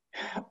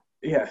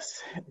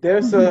 Yes,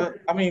 there's Mm-hmm.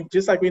 I mean,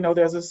 just like we know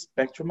there's a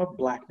spectrum of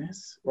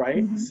blackness,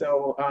 right? Mm-hmm.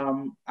 So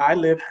I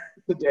live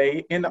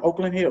today in the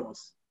Oakland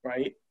Hills,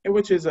 right?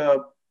 Which is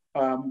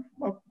um,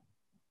 a,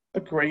 a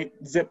great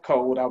zip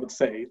code, I would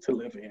say, to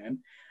live in.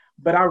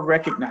 But I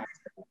recognize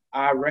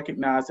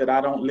that I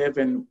don't live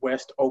in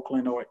West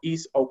Oakland or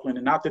East Oakland,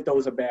 and not that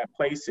those are bad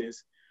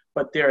places,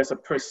 but there is a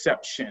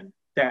perception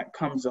that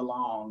comes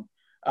along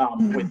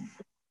with Mm-hmm.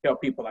 tell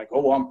people like,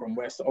 oh, I'm from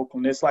West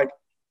Oakland. It's like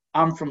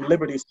I'm from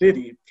Liberty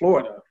City,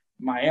 Florida,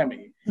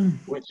 Miami,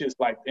 Mm-hmm. which is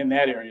like in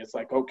that area. It's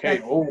like, okay,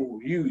 Right. oh,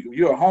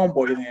 you're a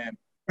homeboy then.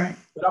 Right.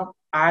 But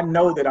I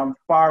know that I'm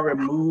far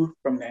removed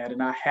from that,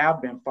 and I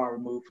have been far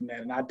removed from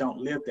that, and I don't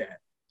live that.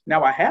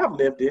 Now I have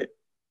lived it,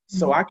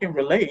 so Mm-hmm. I can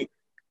relate.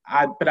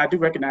 But I do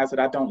recognize that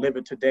I don't live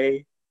it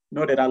today,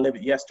 nor did I live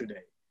it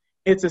yesterday.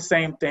 It's the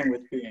same thing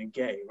with being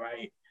gay,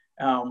 right?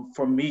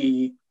 For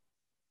me,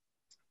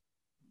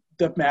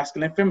 the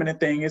masculine feminine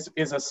thing is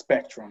a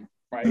spectrum,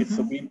 right?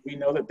 So Mm-hmm. we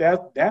know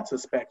that's a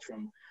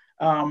spectrum.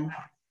 Um,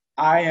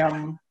 I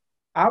am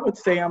I would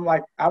say I'm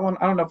like I don't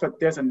know if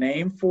there's a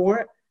name for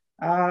it.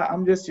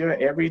 I'm just your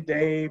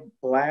everyday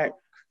Black,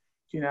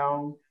 you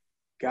know,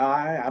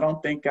 guy. I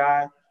don't think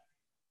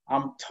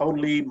I'm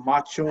totally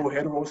macho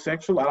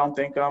heterosexual. I don't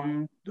think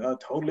I'm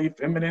totally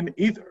feminine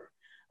either.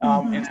 And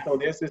Mm-hmm. so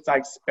there's this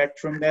like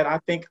spectrum that I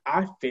think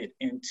I fit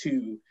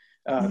into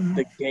the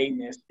Mm-hmm.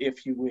 gayness,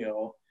 if you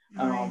will.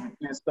 Right.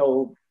 And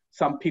so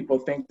some people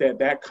think that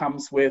that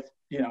comes with,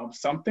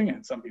 something,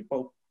 and some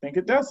people think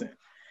it doesn't.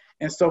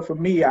 And so for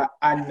me,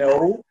 I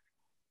know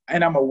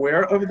and I'm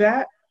aware of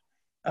that.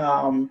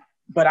 Um,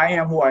 but I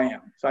am who I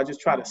am. So I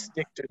just try to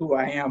stick to who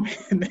I am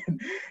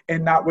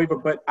and not waver.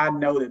 But I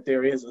know that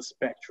there is a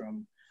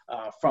spectrum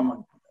from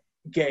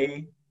a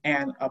gay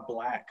and a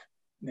Blackness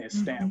Mm-hmm.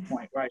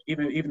 standpoint, right?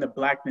 Even the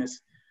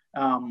Blackness,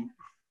 um,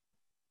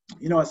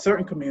 in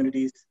certain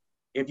communities,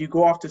 if you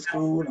go off to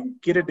school and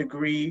get a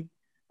degree,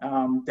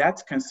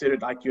 that's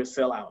considered like your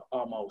sellout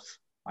almost.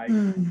 Like,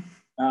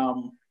 Mm-hmm.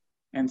 um,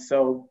 and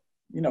so,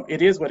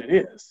 it is what it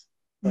is.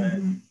 But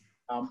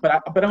Mm-hmm.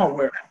 but I'm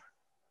aware of it,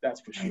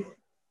 that's for Right. sure.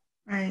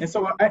 Right. And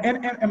so,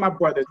 and my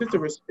brothers, just the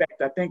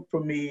respect. I think for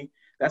me,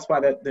 that's why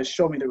the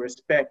show me the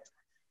respect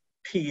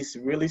piece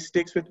really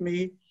sticks with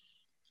me.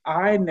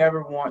 I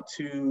never want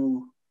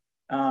to.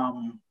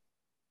 Um,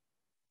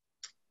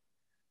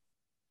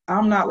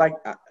 I'm not like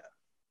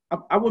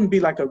I wouldn't be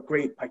like a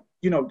great like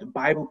the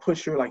Bible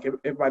pusher. Like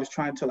everybody's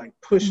trying to like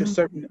push a Mm-hmm.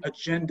 certain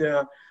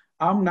agenda.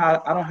 I'm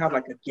not. I don't have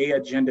like a gay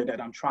agenda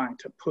that I'm trying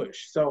to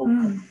push. So,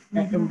 Mm-hmm.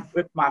 and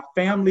with my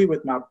family,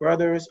 with my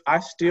brothers, I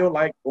still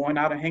like going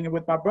out and hanging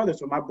with my brothers.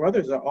 But my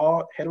brothers are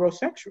all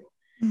heterosexual,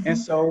 and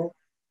Mm-hmm. so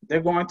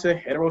they're going to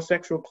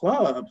heterosexual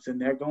clubs, and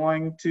they're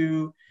going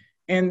to,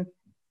 and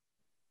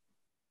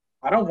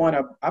I don't want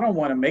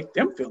to make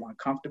them feel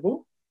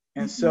uncomfortable.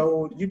 And Mm-hmm.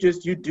 so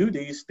you do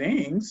these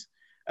things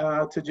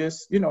to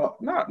just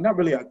not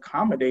really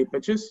accommodate,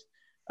 but just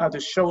to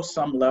show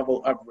some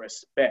level of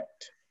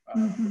respect,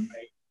 Mm-hmm.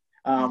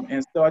 right?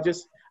 And so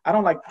I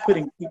don't like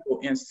putting people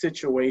in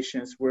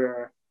situations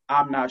where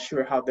I'm not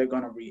sure how they're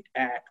going to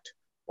react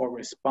or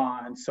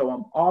respond. So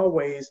I'm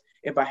always,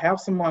 if I have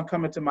someone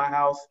come into my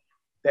house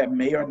that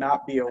may or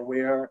not be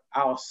aware,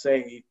 I'll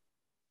say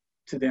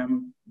to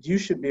them, you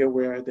should be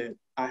aware that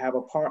I have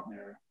a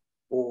partner,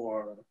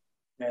 or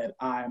that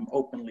I'm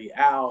openly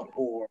out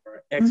or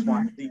X, Y,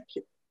 Mm-hmm. and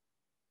Z.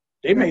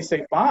 They may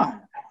say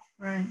fine,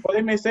 Right. or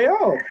they may say,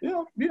 oh,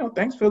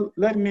 thanks for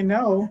letting me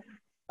know.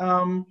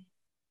 Um,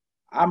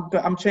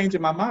 I'm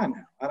changing my mind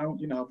now. I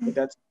don't, but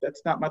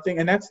that's not my thing,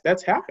 and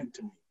that's happened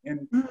to me, and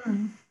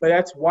Mm-hmm. but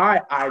that's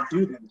why I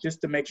do that,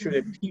 just to make sure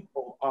that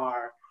people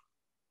are.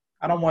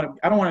 I don't want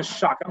to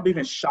shock. I don't believe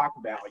in shock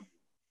value.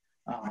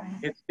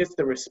 Right. It's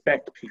the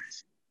respect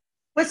piece.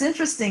 What's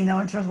interesting, though,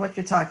 in terms of what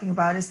you're talking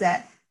about, is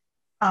that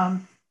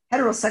um,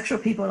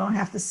 heterosexual people don't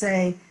have to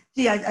say,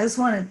 gee, I just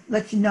want to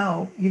let you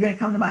know you're going to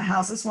come to my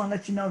house. I just want to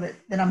let you know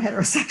that I'm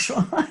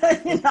heterosexual.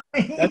 You know what I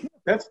mean?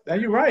 That's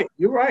you're right.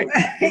 You're right.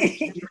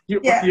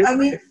 Yeah, You're I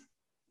mean, right.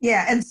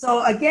 yeah. And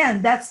so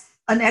again, that's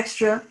an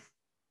extra,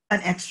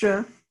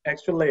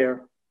 Extra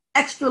layer.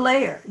 extra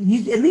layer.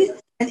 You at least,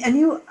 and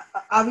you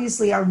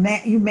obviously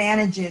you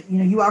manage it. You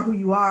know, you are who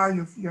you are.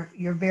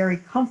 You're very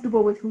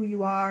comfortable with who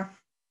you are.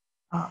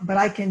 But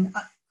I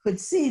could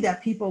see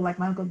that people like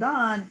my Uncle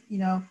Don,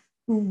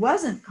 who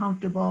wasn't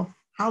comfortable,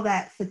 how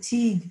that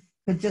fatigue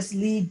could just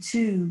lead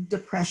to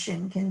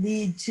depression, can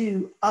lead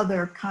to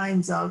other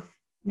kinds of,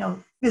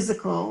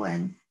 physical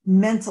and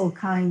mental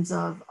kinds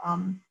of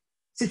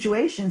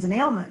situations and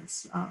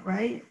ailments,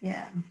 right?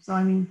 Yeah. So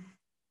I mean,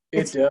 It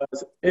it's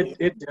does. yeah.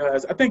 It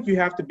does. I think you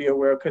have to be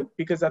aware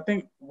because I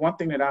think one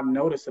thing that I've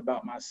noticed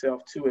about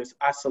myself too is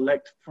I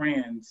select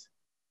friends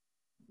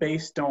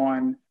based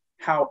on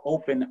how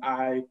open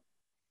I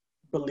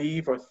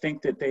believe or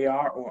think that they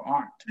are or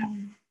aren't.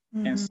 And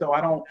Mm-hmm. so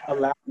I don't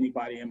allow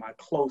anybody in my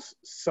close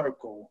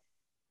circle,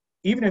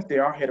 even if they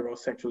are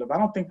heterosexual, if I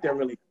don't think they're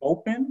really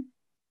open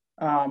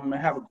and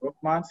have a growth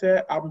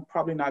mindset, I'm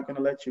probably not going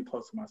to let you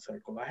close to my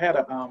circle. I had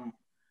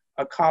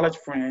a college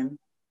friend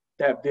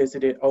that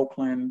visited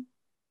Oakland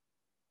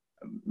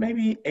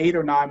maybe 8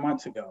 or 9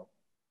 months ago.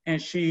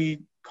 And she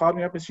called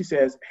me up and she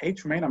says, hey,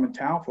 Tremayne, I'm in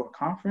town for a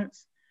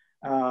conference.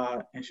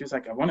 And she was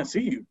like, I want to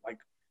see you. Like,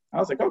 I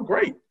was like, oh,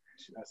 great.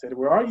 I said,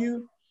 where are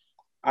you?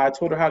 I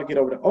told her how to get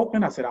over to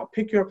Oakland. I said, I'll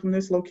pick you up from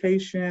this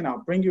location.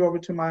 I'll bring you over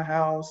to my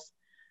house.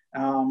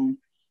 Um,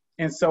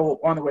 and so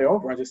on the way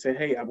over, I just said,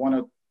 hey, I want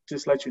to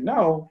just let you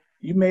know,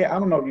 I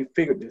don't know if you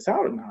figured this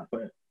out or not,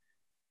 but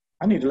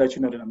I need to let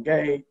you know that I'm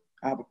gay.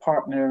 I have a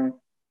partner.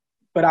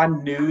 But I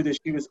knew that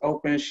she was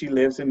open. She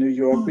lives in New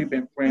York. We've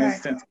been friends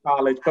Right. since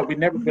college, but we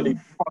never really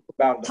talked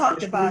about it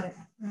Talked officially. about it.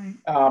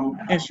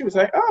 Right. And she was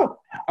like, oh,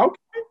 okay.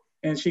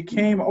 And she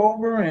came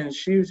over and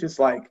she was just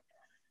like,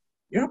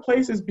 your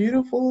place is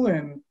beautiful.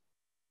 And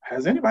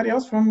has anybody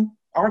else from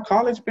our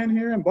college been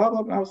here? And blah,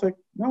 blah, blah. I was like,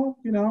 no,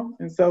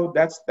 And so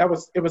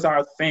it was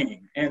our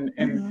thing. And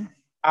Mm-hmm.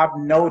 I've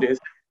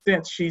noticed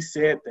since she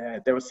said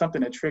that, there was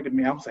something that triggered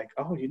me. I was like,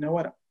 oh, you know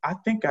what? I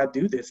think I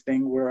do this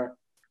thing where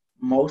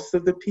most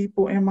of the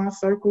people in my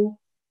circle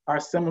are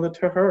similar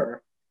to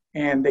her.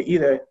 And they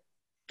either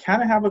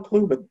kind of have a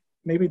clue, but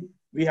maybe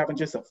we haven't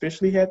just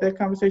officially had that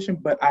conversation,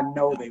 but I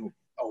know they will be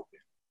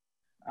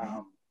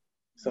open.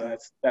 So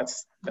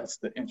that's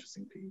the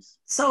interesting piece.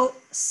 So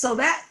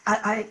that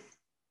I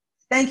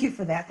thank you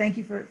for that. Thank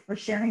you for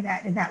sharing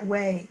that in that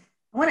way.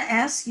 I want to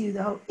ask you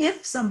though,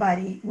 if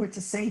somebody were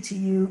to say to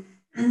you,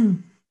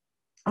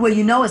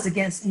 well, it's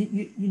against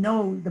you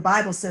know the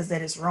Bible says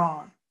that it's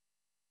wrong.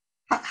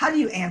 How do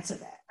you answer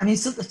that? I mean,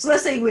 so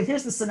let's say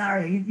here's the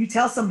scenario. You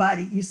tell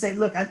somebody, you say,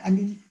 look, I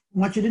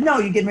want you to know,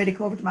 you're getting ready to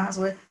come over to my house.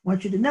 I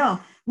want you to know.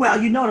 Well,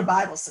 the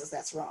Bible says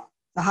that's wrong.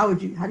 So how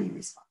do you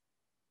respond?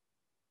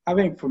 I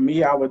think for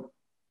me, I would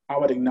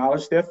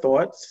acknowledge their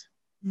thoughts.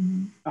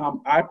 Mm-hmm.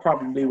 I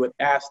probably would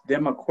ask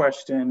them a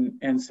question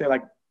and say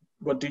like,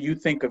 well, do you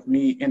think of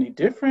me any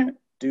different?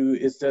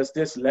 Does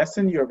this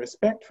lessen your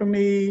respect for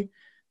me?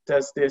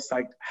 Does this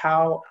like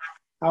how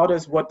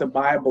does what the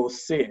Bible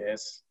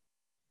says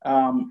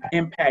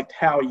impact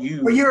how Or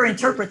you your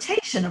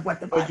interpretation of what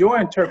the or Bible. your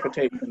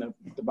interpretation of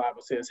what the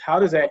Bible says? How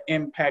does that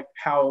impact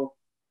how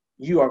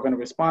you are going to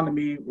respond to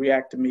me,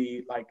 react to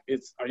me? Like,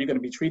 are you going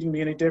to be treating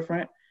me any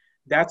different?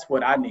 That's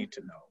what I need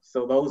to know.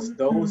 So those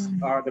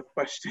Mm-hmm. are the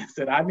questions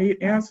that I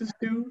need answers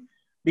to,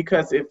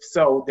 because if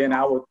so, then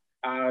I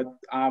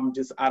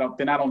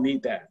don't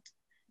need that,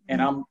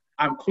 and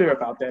I'm clear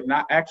about that. And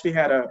I actually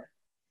had a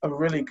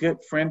really good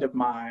friend of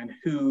mine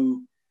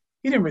who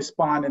he didn't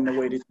respond in the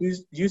way that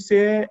you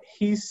said.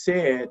 He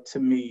said to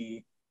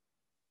me,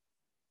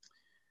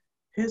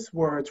 his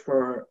words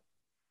were,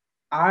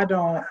 I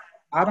don't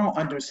I don't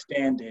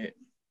understand it,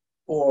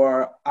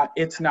 or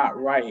it's not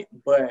right,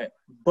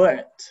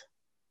 but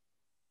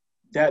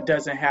that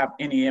doesn't have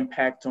any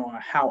impact on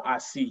how I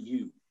see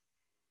you.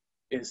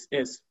 Is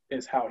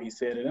how he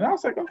said it, and I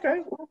was like,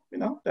 okay,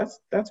 well,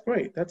 that's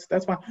great. That's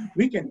fine.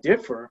 We can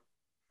differ,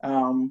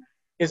 um,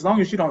 as long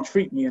as you don't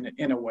treat me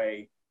in a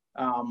way,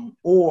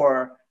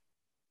 or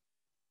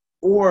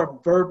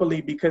verbally,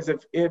 because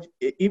if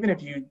even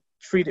if you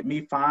treated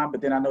me fine,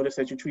 but then I noticed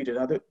that you treated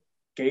other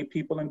gay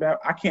people in bad,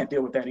 I can't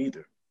deal with that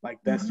either. Like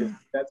Mm-hmm.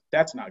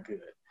 that's not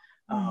good.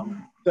 Mm-hmm.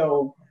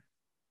 So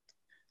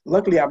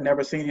luckily, I've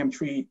never seen him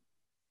treat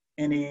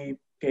any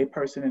gay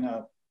person in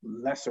a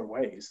lesser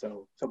way.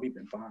 So we've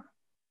been fine.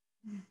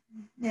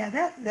 Yeah,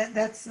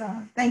 that's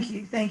thank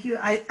you.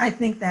 I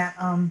think that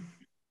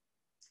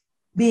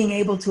being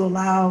able to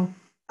allow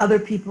other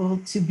people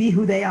to be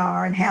who they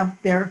are and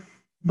have their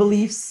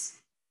beliefs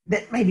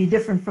that may be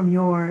different from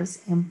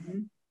yours and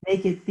Mhm.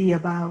 make it be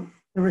about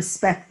the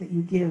respect that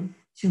you give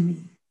to me.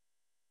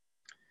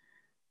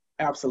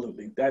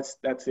 Absolutely, that's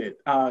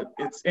it.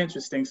 It's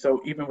interesting.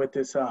 So even with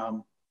this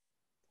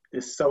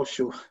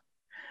social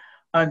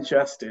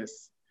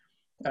injustice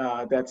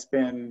that's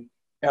been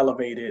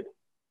elevated,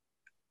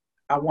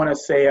 I want to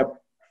say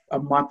a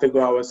month ago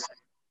I was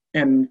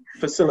in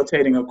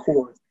facilitating a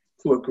course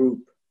to a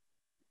group,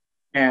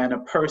 and a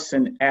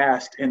person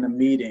asked in the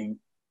meeting.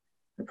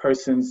 The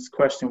person's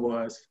question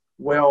was,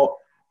 "Well,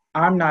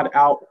 I'm not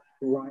out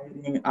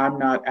rioting. I'm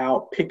not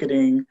out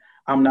picketing.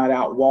 I'm not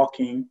out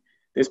walking."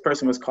 This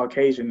person was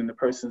Caucasian, and the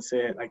person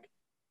said, like,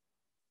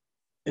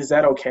 is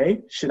that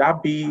okay? Should I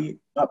be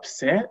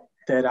upset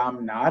that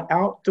I'm not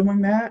out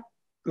doing that?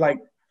 Like,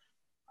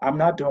 I'm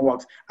not doing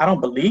walks. I don't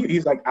believe,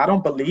 he's like, I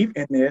don't believe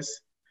in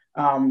this,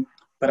 um,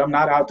 but I'm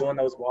not out doing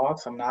those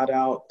walks. I'm not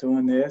out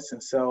doing this.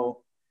 And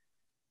so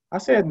I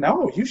said,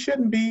 no, you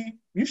shouldn't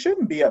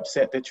be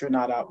upset that you're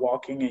not out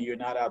walking and you're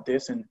not out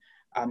this. And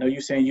I know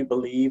you're saying you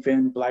believe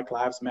in Black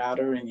Lives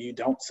Matter and you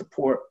don't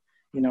support,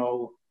 you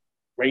know,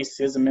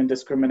 racism and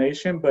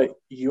discrimination, but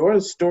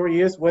your story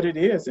is what it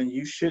is, and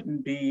you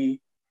shouldn't be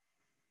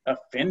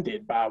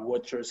offended by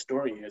what your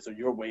story is or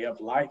your way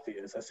of life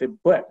is. I said,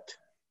 but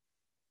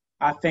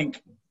I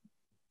think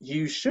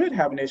you should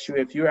have an issue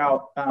if you're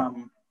out,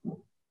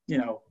 you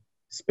know,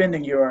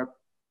 spending your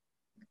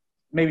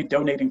maybe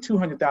donating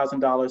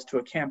 $200,000 to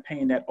a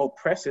campaign that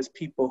oppresses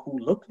people who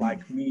look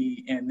like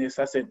me and this.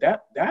 I said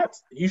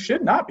that's you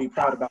should not be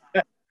proud about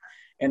that,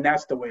 and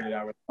that's the way that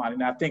I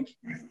responded. And I think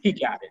he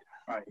got it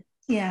right.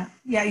 Yeah,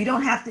 yeah. You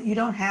don't have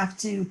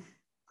to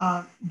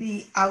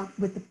be out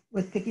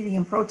with picketing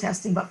and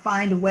protesting, but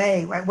find a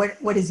way, right?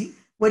 What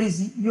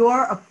is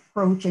your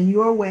approach and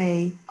your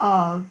way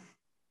of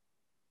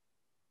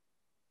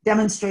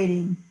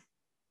demonstrating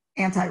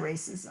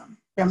anti-racism?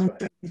 That's right.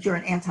 Demonstrate that you're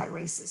an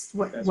anti-racist.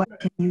 What That's what right.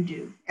 can you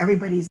do?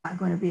 Everybody's not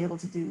going to be able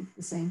to do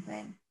the same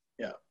thing.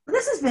 Yeah.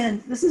 This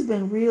has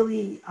been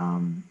really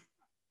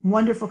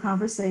wonderful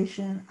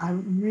conversation. I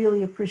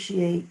really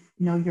appreciate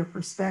your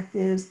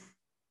perspectives,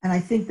 and I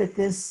think that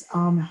this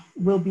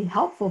will be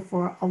helpful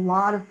for a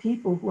lot of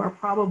people who are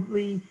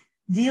probably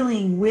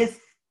dealing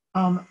with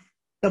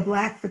the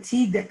Black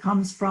fatigue that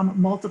comes from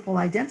multiple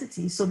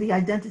identities. So the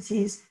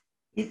identities,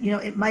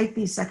 it might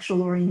be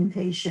sexual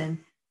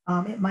orientation,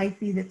 it might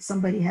be that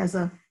somebody has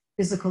a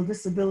physical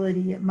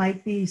disability, it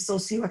might be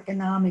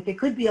socioeconomic, it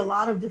could be a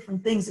lot of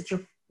different things that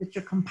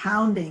you're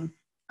compounding.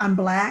 I'm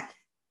Black,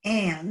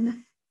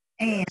 and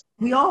Yes.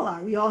 we all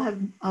are. We all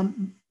have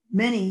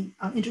many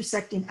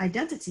intersecting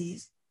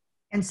identities,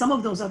 and some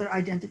of those other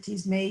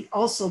identities may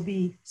also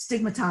be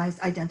stigmatized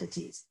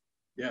identities.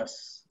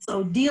 Yes.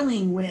 So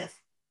dealing with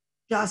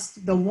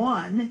just the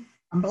one,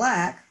 I'm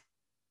Black,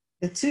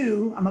 the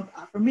two,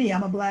 for me,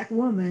 I'm a Black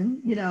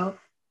woman,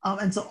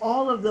 and so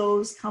all of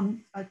those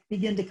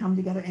begin to come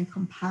together and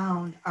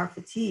compound our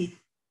fatigue.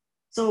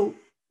 So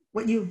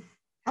what you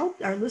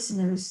helped our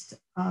listeners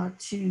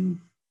to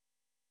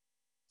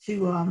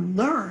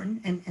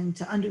learn and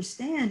to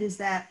understand is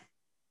that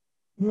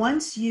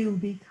once you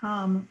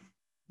become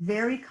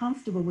very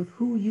comfortable with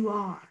who you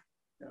are,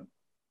 Yeah.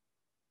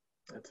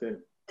 That's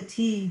it.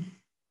 fatigue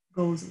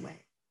goes away.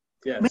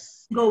 It may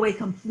Yes. not go away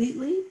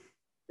completely,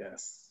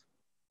 Yes.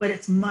 but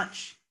it's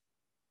much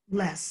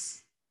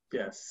less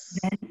Yes.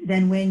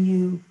 than when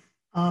you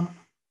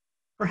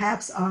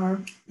perhaps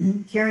are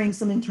carrying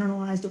some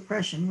internalized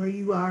oppression, where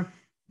you are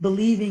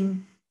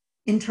believing,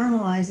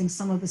 internalizing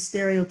some of the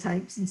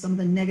stereotypes and some of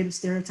the negative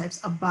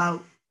stereotypes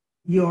about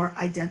your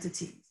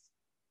identities.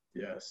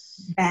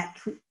 Yes. That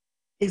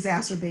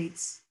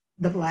exacerbates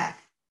the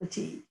Black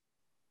fatigue.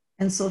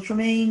 And so,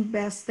 Tremayne,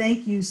 Bess,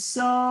 thank you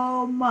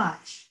so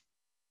much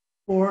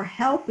for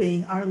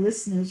helping our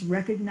listeners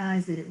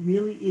recognize that it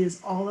really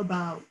is all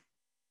about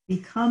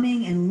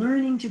becoming and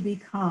learning to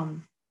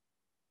become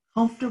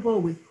comfortable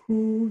with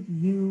who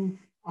you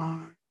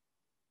are.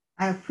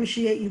 I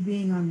appreciate you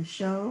being on the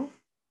show.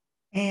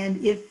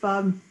 And if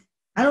I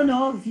don't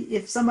know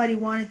if somebody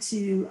wanted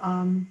to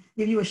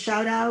give you a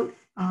shout out,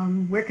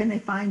 where can they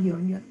find you?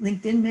 On your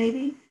LinkedIn,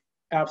 maybe?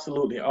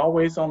 Absolutely.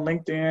 Always on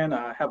LinkedIn.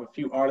 I have a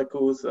few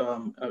articles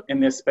in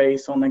this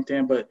space on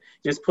LinkedIn, but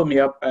just put me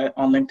up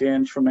on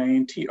LinkedIn,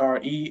 Tremayne,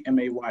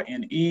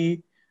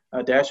 Tremayne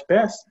dash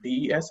Bess,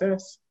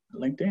 Bess,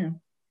 LinkedIn.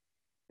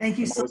 Thank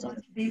you I'm so always on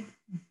much. it.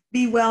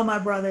 Be well, my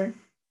brother.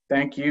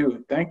 Thank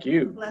you. Thank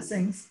you.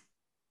 Blessings.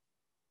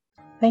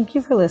 Thank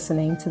you for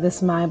listening to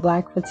this My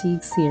Black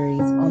Fatigue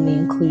series on the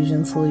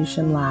Inclusion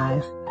Solution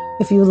Live.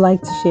 If you would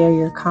like to share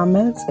your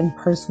comments and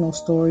personal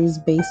stories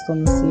based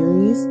on the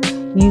series,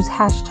 use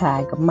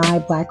hashtag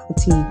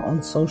MyBlackFatigue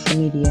on social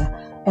media.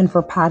 And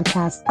for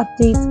podcast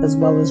updates as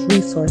well as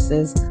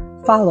resources,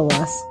 follow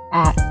us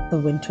at The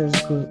Winters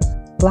Group.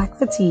 Black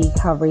Fatigue,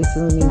 How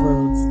Racism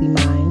Erodes the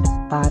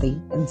Mind,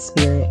 body, and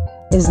spirit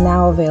is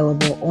now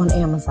available on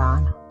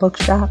Amazon,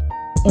 Bookshop,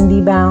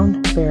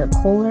 IndieBound, Barrett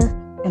Kohler,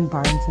 and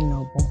Barnes &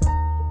 Noble.